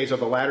last days or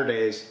the latter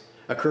days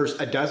occurs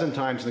a dozen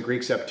times in the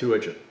Greek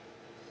Septuagint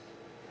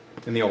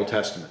in the Old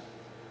Testament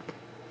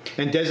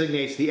and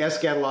designates the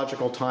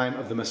eschatological time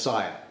of the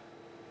Messiah.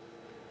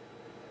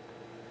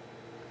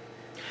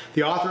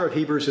 The author of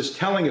Hebrews is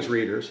telling his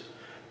readers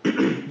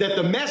that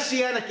the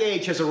Messianic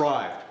age has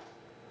arrived.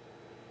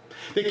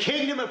 The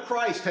kingdom of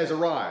Christ has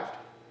arrived.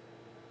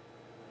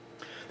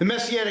 The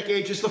Messianic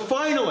age is the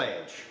final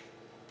age.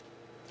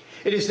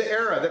 It is the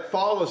era that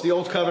follows the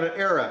Old Covenant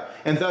era,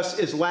 and thus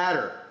is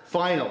latter,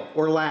 final,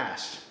 or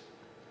last.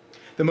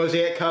 The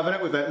Mosaic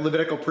covenant with the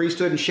Levitical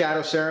priesthood and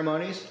shadow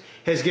ceremonies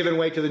has given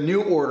way to the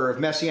new order of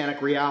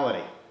messianic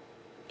reality,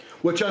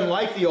 which,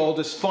 unlike the old,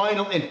 is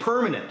final and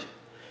permanent,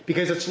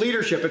 because its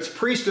leadership, its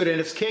priesthood, and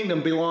its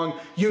kingdom belong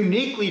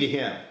uniquely to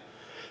him,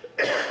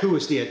 who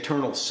is the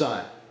eternal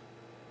Son.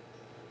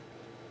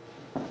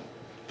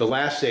 The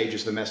last age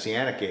is the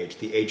Messianic age,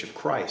 the age of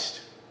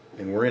Christ,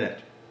 and we're in it.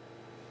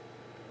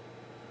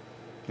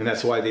 And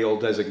that's why the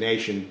old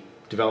designation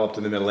developed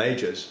in the Middle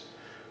Ages,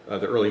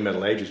 the early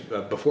Middle Ages,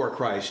 before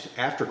Christ,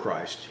 after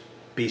Christ,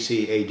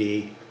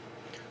 BC,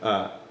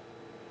 AD,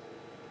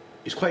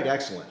 is quite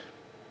excellent.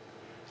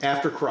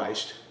 After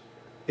Christ,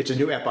 it's a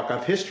new epoch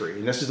of history,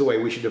 and this is the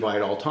way we should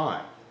divide all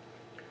time.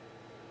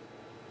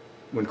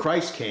 When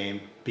Christ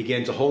came,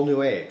 begins a whole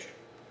new age.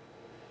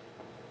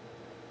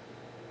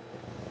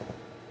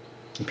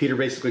 And Peter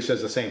basically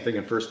says the same thing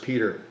in 1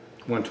 Peter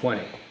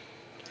 1:20.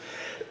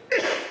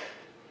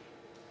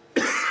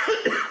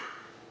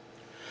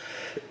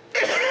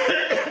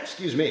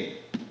 Excuse me.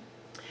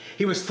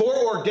 He was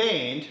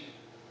foreordained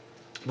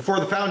before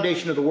the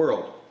foundation of the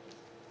world,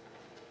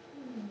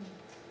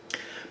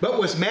 but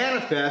was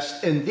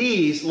manifest in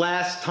these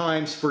last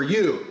times for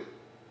you.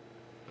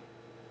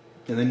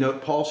 And then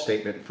note Paul's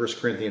statement in 1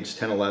 Corinthians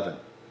 10:11.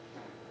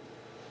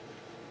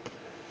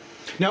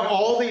 Now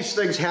all these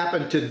things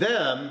happened to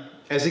them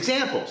as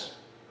examples,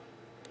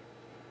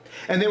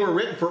 and they were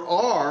written for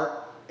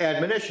our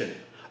admonition,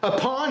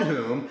 upon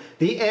whom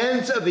the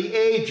ends of the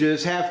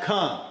ages have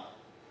come.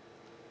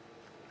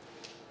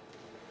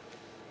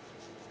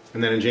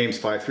 And then in James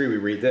 5:3 we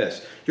read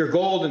this: your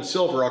gold and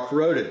silver are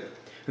corroded,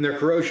 and their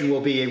corrosion will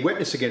be a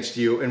witness against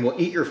you and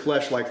will eat your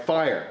flesh like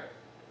fire.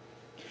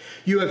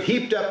 You have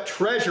heaped up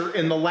treasure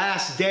in the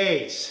last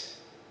days.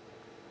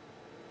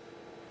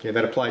 Okay,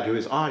 that applied to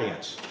his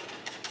audience.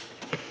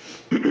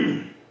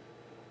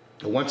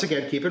 Once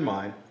again, keep in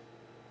mind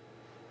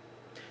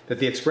that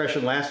the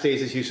expression last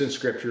days is used in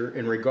Scripture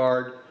in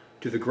regard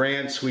to the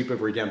grand sweep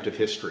of redemptive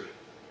history.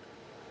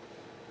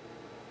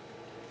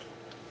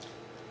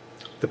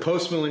 The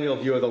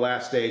postmillennial view of the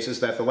last days is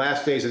that the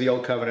last days of the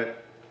Old Covenant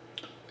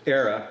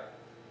era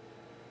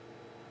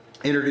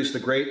introduced the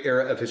great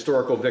era of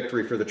historical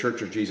victory for the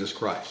Church of Jesus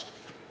Christ.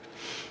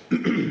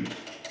 And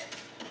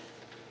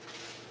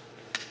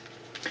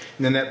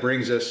then that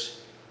brings us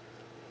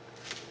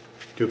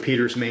to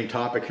Peter's main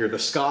topic here, the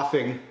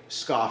scoffing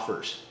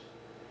scoffers.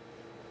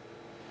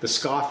 The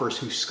scoffers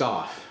who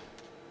scoff.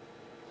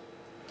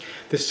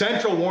 The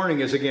central warning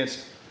is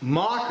against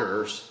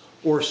mockers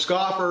or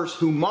scoffers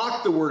who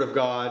mock the Word of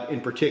God, in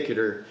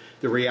particular,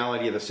 the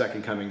reality of the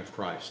second coming of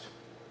Christ.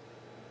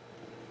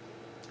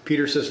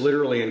 Peter says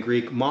literally in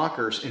Greek,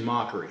 mockers in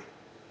mockery,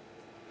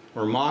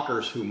 or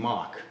mockers who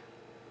mock.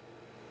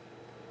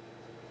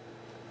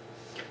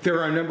 There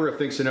are a number of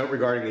things to note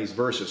regarding these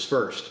verses.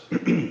 First,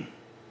 the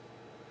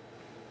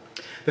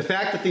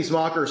fact that these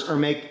mockers are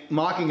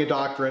mocking a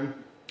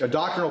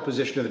doctrinal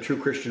position of the true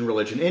Christian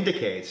religion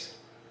indicates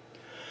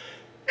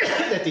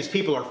that these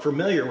people are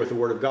familiar with the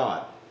Word of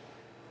God.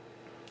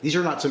 These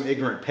are not some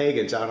ignorant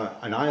pagans out on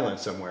an island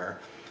somewhere.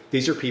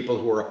 These are people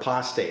who are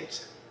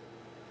apostates.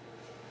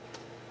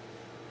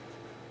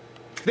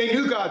 They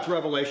knew God's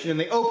revelation and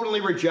they openly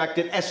reject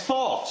it as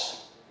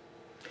false,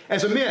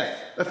 as a myth,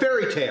 a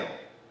fairy tale.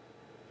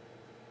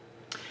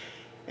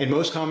 And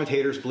most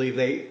commentators believe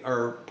they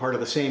are part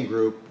of the same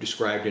group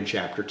described in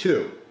chapter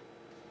 2.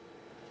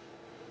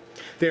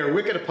 They are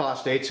wicked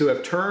apostates who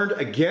have turned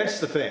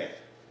against the faith.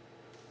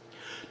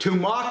 To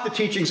mock the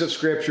teachings of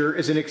Scripture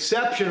is an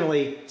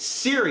exceptionally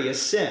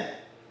serious sin.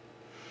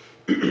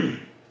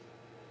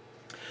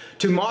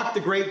 To mock the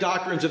great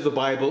doctrines of the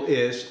Bible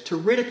is to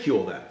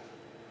ridicule them.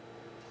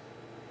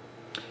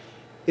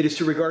 It is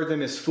to regard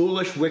them as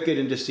foolish, wicked,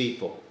 and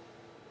deceitful.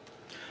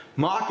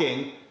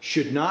 Mocking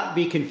should not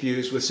be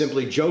confused with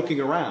simply joking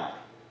around.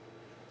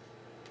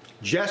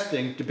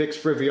 Jesting depicts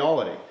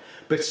frivolity,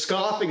 but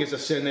scoffing is a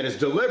sin that is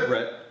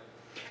deliberate,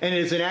 and it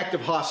is an act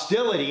of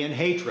hostility and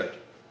hatred.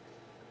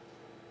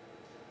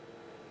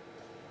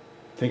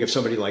 Think of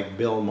somebody like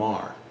Bill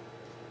Maher,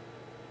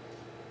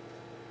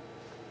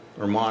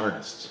 or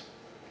modernists.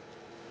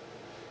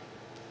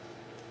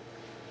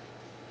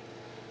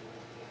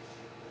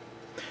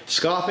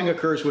 Scoffing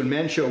occurs when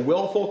men show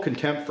willful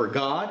contempt for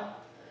God,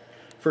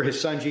 for His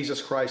Son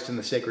Jesus Christ, and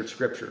the sacred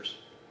Scriptures.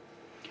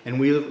 And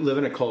we live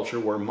in a culture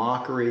where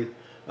mockery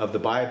of the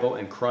Bible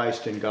and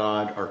Christ and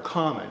God are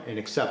common and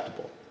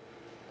acceptable.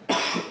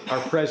 Our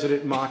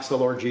president mocks the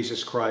Lord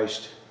Jesus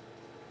Christ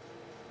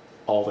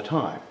all the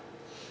time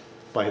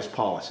by his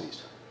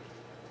policies.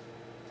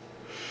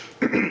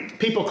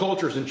 People,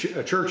 cultures, and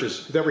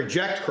churches that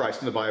reject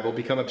Christ and the Bible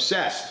become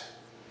obsessed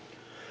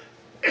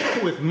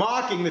with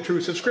mocking the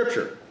truths of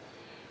Scripture.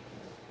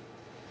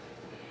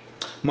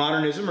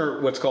 Modernism,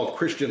 or what's called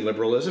Christian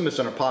liberalism, is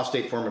an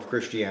apostate form of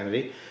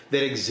Christianity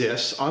that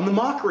exists on the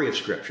mockery of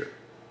Scripture.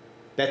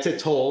 That's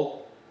its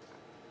whole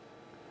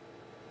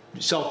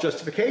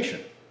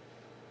self-justification.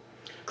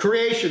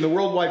 Creation, the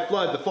worldwide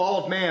flood, the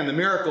fall of man, the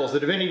miracles, the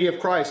divinity of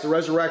Christ, the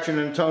resurrection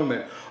and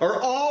atonement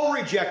are all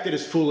rejected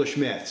as foolish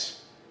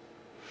myths.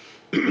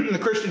 The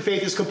Christian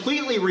faith is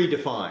completely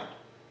redefined.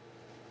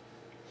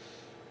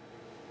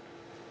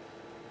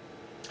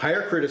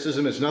 Higher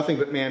criticism is nothing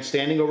but man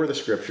standing over the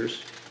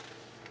scriptures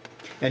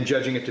and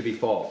judging it to be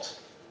false.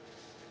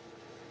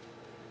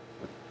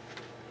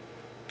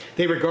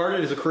 They regard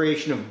it as a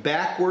creation of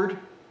backward,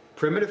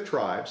 primitive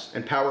tribes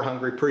and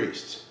power-hungry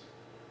priests.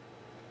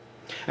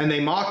 And they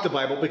mock the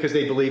Bible because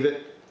they believe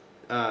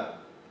that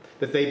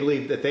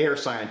they are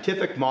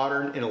scientific,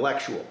 modern,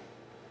 intellectual.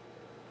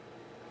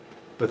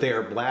 But they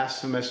are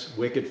blasphemous,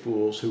 wicked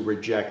fools who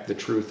reject the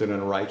truth and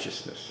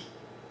unrighteousness.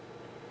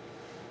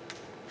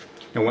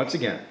 And once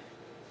again,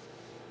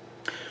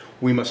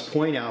 we must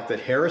point out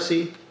that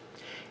heresy,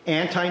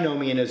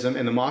 antinomianism,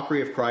 and the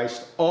mockery of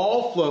Christ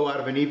all flow out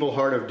of an evil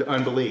heart of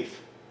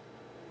unbelief.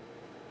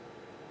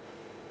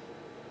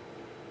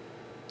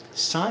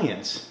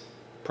 Science,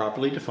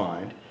 properly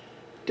defined,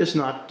 does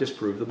not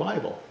disprove the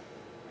Bible.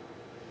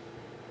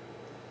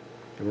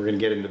 And we're going to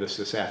get into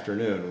this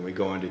afternoon when we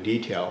go into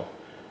detail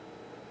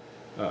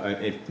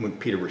when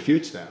Peter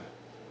refutes them.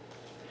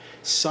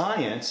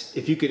 Science,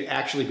 if you could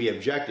actually be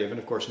objective, and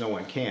of course no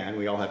one can,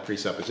 we all have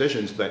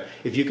presuppositions, but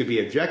if you could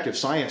be objective,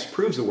 science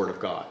proves the Word of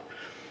God.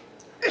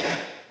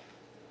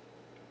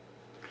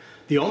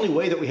 The only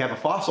way that we have a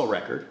fossil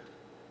record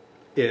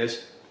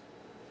is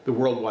the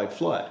worldwide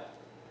flood,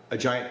 a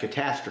giant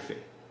catastrophe.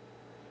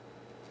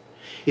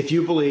 If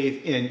you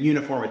believe in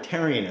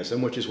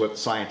uniformitarianism, which is what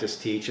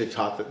scientists teach, they've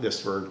taught this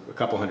for a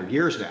couple hundred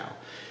years now,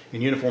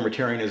 and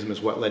uniformitarianism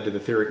is what led to the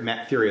theory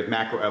of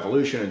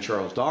macroevolution and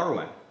Charles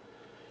Darwin,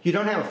 you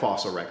don't have a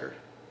fossil record.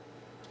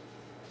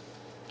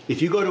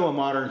 If you go to a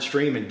modern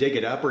stream and dig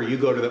it up, or you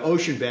go to the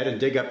ocean bed and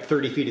dig up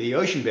 30 feet of the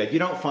ocean bed, you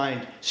don't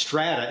find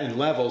strata and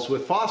levels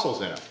with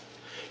fossils in them.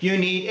 You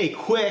need a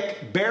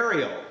quick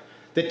burial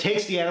that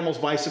takes the animals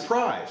by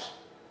surprise.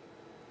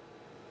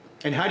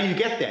 And how do you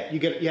get that? You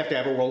have to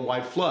have a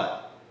worldwide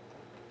flood.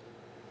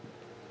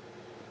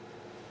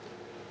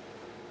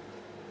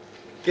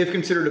 If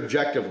considered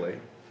objectively,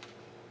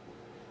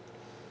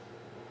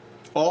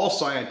 all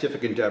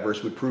scientific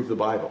endeavors would prove the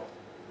Bible.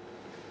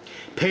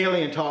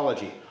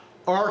 Paleontology,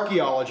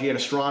 archaeology, and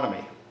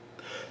astronomy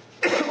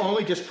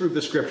only disprove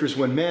the scriptures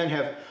when men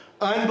have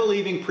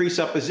unbelieving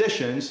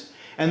presuppositions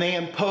and they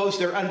impose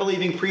their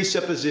unbelieving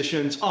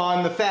presuppositions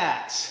on the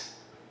facts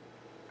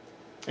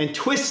and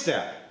twist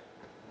them.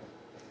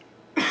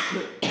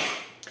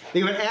 They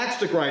have an axe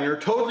to grind. They're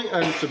totally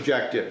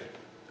unobjective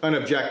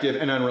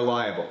and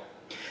unreliable.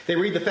 They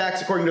read the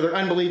facts according to their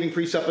unbelieving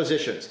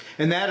presuppositions.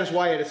 And that is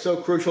why it is so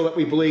crucial that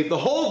we believe the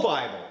whole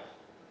Bible.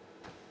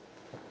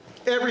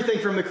 Everything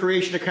from the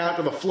creation account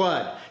to the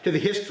flood, to the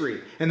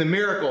history and the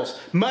miracles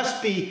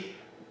must be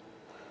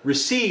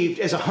received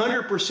as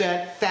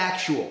 100%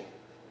 factual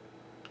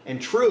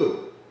and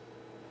true.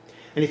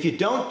 And if you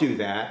don't do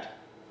that,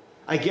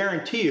 I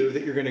guarantee you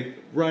that you're going to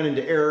run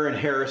into error and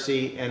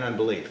heresy and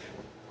unbelief.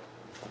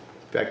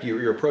 In fact,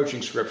 you're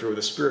approaching Scripture with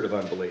a spirit of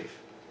unbelief.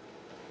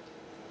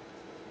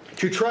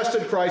 To trust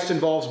in Christ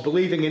involves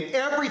believing in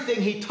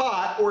everything He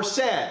taught or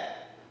said.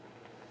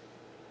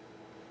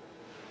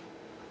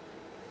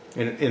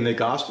 In the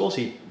Gospels,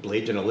 He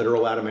believed in a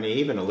literal Adam and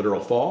Eve and a literal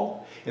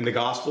fall. In the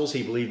Gospels,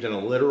 He believed in a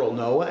literal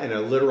Noah and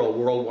a literal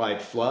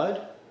worldwide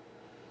flood.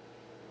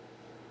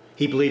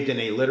 He believed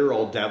in a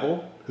literal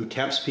devil who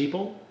tempts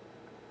people.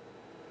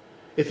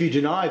 If you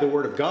deny the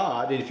Word of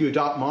God, and if you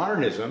adopt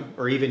modernism,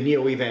 or even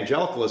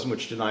neo-evangelicalism,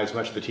 which denies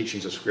much of the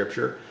teachings of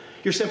Scripture,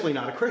 you're simply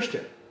not a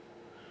Christian.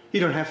 You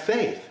don't have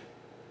faith.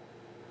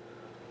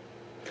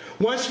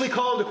 Once we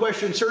call into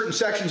question certain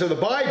sections of the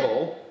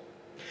Bible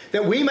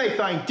that we may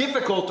find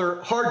difficult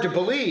or hard to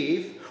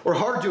believe or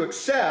hard to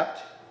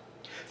accept,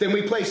 then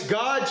we place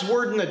God's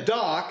Word in the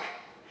dock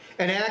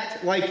and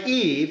act like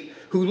Eve,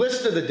 who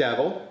listened to the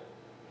devil,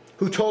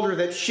 who told her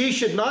that she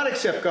should not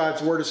accept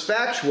God's Word as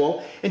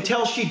factual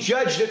until she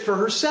judged it for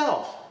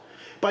herself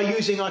by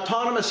using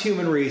autonomous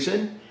human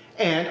reason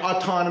and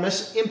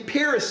autonomous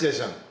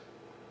empiricism.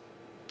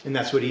 And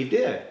that's what Eve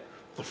did.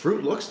 The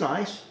fruit looks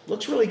nice,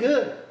 looks really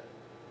good.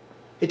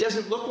 It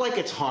doesn't look like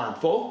it's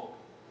harmful.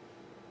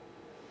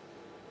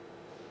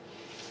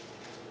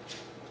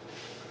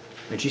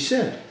 And she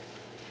sinned.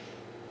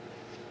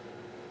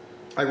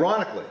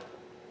 Ironically,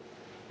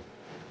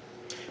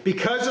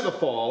 because of the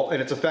fall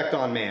and its effect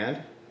on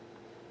man,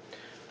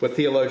 what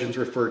theologians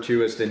refer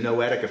to as the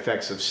noetic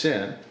effects of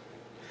sin,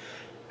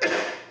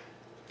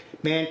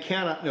 man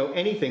cannot know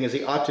anything as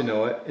he ought to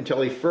know it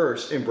until he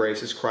first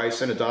embraces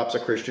Christ and adopts a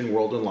Christian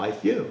world and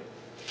life view.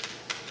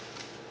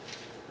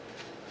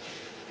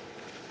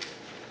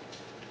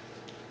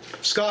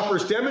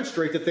 Scoffers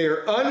demonstrate that they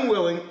are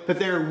unwilling, that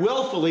they are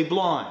willfully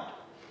blind.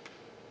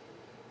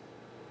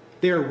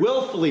 They are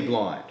willfully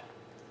blind.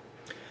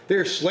 They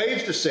are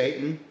slaves to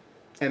Satan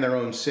and their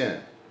own sin.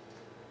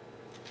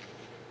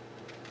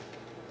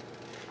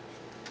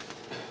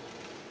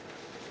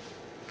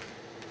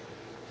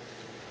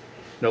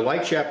 Now,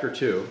 like chapter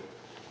 2,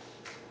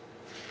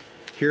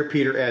 here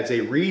Peter adds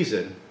a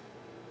reason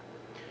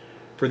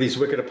for these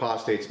wicked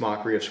apostates'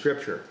 mockery of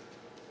Scripture.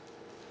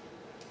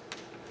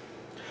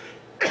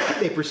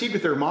 They proceed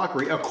with their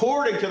mockery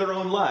according to their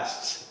own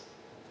lusts.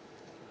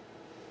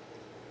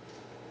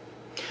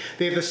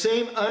 They have the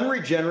same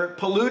unregenerate,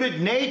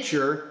 polluted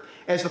nature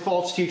as the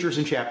false teachers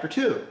in chapter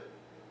 2.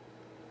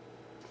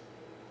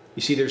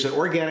 You see, there's an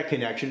organic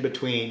connection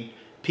between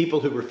people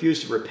who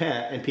refuse to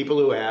repent and people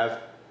who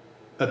have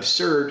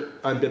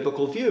absurd,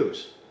 unbiblical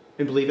views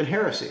and believe in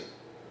heresy.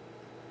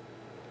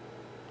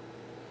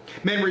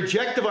 Men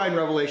reject divine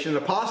revelation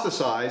and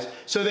apostatize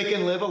so they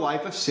can live a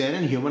life of sin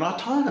and human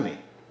autonomy.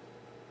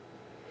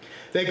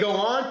 They go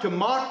on to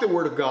mock the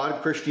Word of God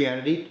and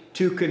Christianity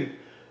to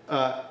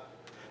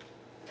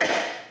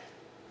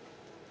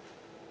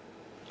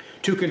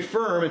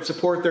confirm and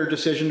support their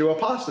decision to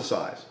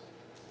apostatize.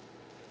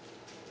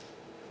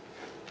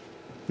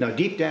 Now,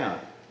 deep down,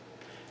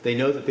 they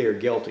know that they are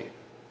guilty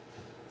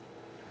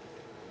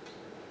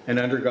and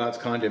under God's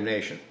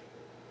condemnation.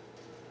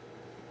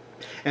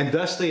 And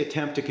thus they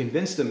attempt to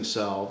convince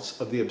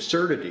themselves of the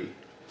absurdity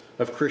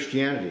of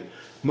Christianity.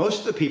 Most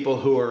of the people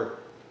who are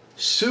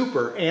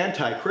super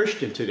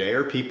anti-Christian today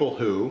are people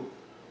who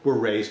were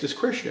raised as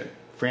Christian.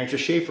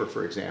 Francis Schaeffer,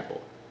 for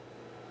example,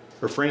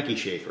 or Frankie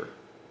Schaeffer.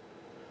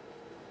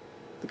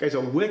 The guy's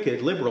a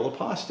wicked liberal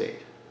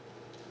apostate.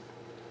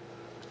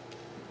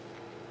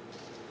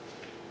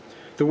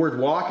 The word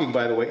walking,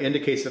 by the way,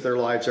 indicates that their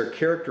lives are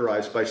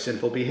characterized by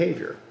sinful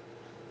behavior.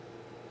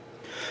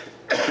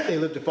 They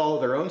live to follow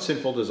their own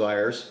sinful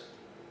desires,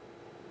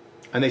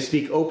 and they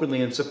speak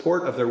openly in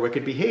support of their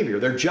wicked behavior.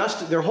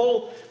 Their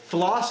whole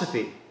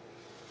philosophy,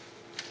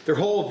 their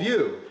whole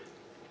view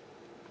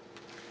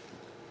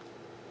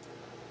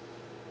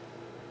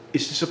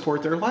is to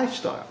support their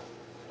lifestyle.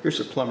 Here's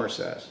what Plummer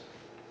says.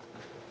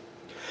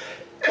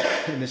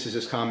 And this is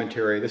his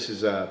commentary. This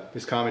is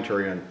his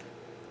commentary on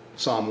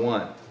Psalm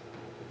 1.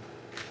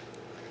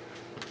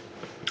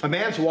 A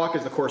man's walk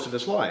is the course of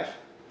his life.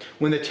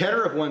 When the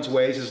tenor of one's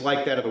ways is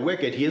like that of the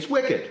wicked, he is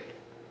wicked.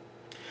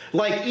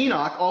 Like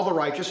Enoch, all the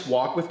righteous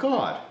walk with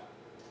God.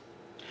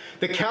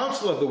 The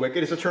counsel of the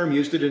wicked is a term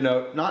used to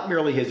denote not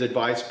merely his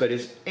advice, but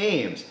his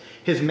aims,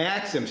 his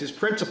maxims, his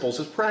principles,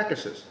 his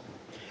practices.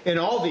 In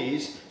all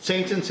these,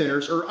 saints and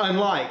sinners are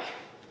unlike.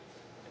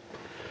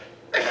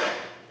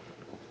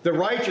 The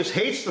righteous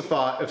hates the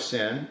thought of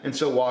sin, and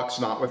so walks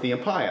not with the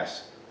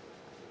impious.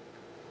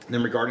 And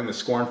then regarding the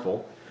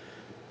scornful,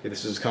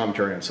 this is his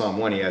commentary on Psalm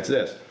 1, he adds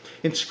this.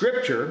 In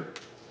Scripture,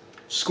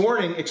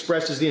 scorning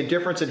expresses the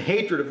indifference and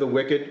hatred of the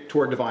wicked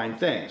toward divine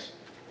things.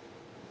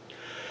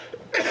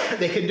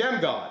 They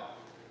condemn God.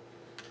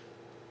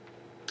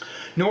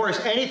 Nor is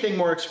anything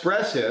more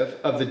expressive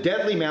of the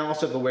deadly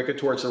malice of the wicked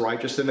towards the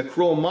righteous than the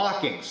cruel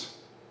mockings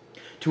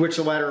to which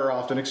the latter are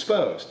often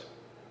exposed.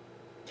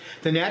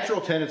 The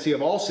natural tendency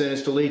of all sin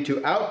is to lead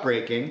to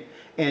outbreaking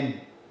and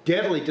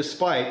deadly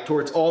despite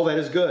towards all that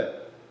is good.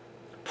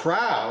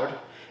 Proud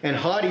and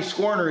haughty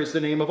scorner is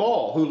the name of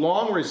all, who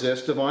long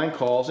resist divine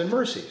calls and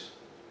mercies.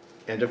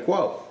 End of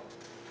quote.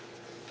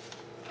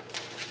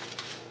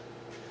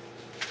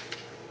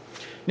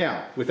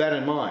 Now, with that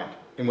in mind,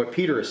 and what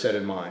Peter has said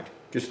in mind,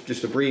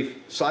 just a brief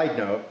side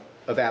note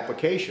of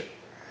application.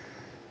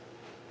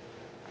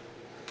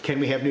 Can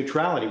we have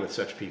neutrality with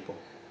such people?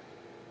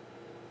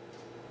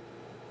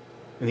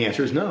 And the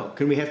answer is no.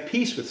 Can we have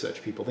peace with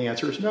such people? The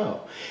answer is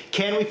no.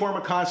 Can we form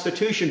a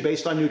constitution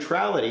based on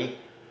neutrality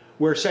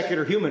where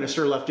secular humanists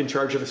are left in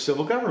charge of the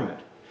civil government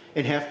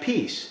and have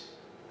peace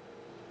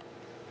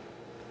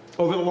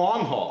over the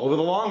long haul, over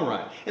the long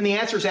run? And the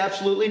answer is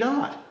absolutely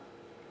not.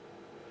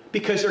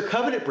 Because they're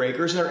covenant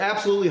breakers and they're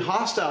absolutely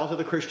hostile to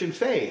the Christian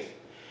faith.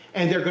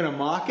 And they're going to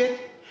mock it,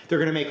 they're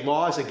going to make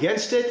laws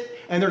against it,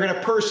 and they're going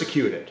to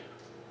persecute it.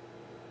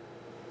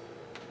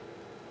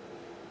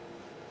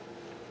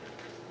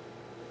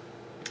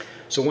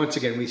 So once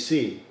again, we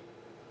see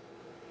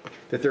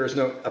that there is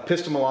no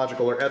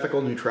epistemological or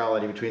ethical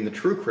neutrality between the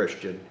true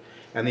Christian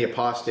and the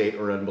apostate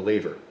or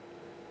unbeliever.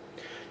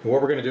 And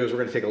what we're going to do is we're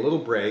going to take a little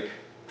break,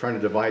 trying to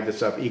divide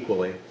this up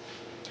equally,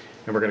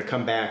 and we're going to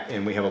come back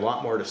and we have a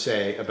lot more to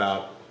say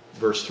about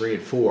verse 3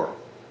 and 4.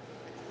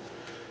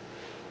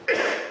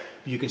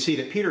 You can see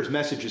that Peter's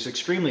message is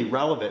extremely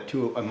relevant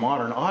to a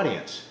modern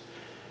audience.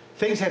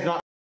 Things have not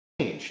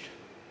changed.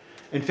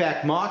 In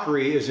fact,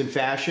 mockery is in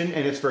fashion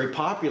and it's very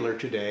popular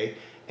today,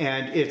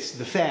 and it's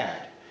the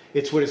fad.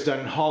 It's what is done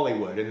in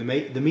Hollywood and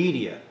the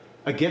media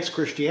against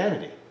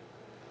Christianity.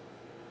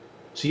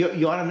 So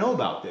you ought to know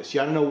about this. You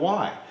ought to know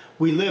why.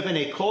 We live in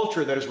a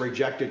culture that has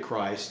rejected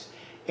Christ,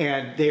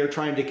 and they are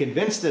trying to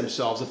convince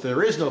themselves that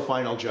there is no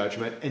final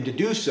judgment, and to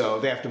do so,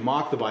 they have to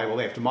mock the Bible,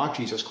 they have to mock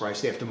Jesus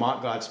Christ, they have to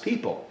mock God's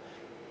people.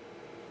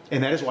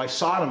 And that is why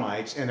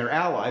sodomites and their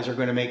allies are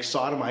going to make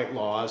sodomite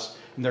laws,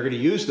 and they're going to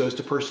use those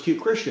to persecute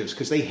Christians,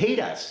 because they hate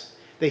us.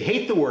 They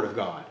hate the Word of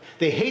God.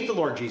 They hate the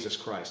Lord Jesus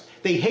Christ.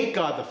 They hate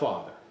God the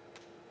Father.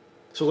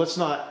 So let's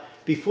not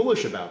be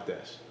foolish about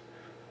this.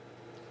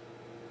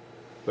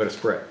 Let us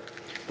pray.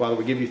 Father,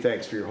 we give you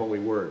thanks for your holy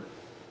word.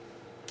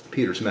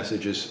 Peter's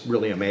message is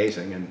really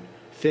amazing and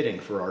fitting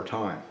for our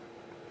time.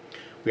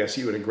 We ask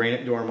you would ingrain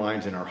it into our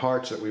minds and our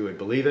hearts, that we would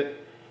believe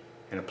it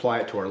and apply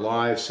it to our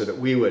lives, so that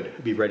we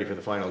would be ready for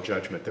the final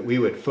judgment, that we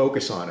would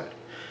focus on it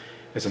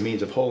as a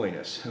means of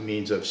holiness, a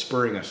means of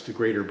spurring us to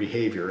greater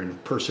behavior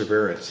and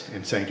perseverance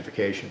and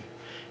sanctification.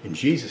 In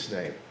Jesus'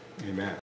 name, amen.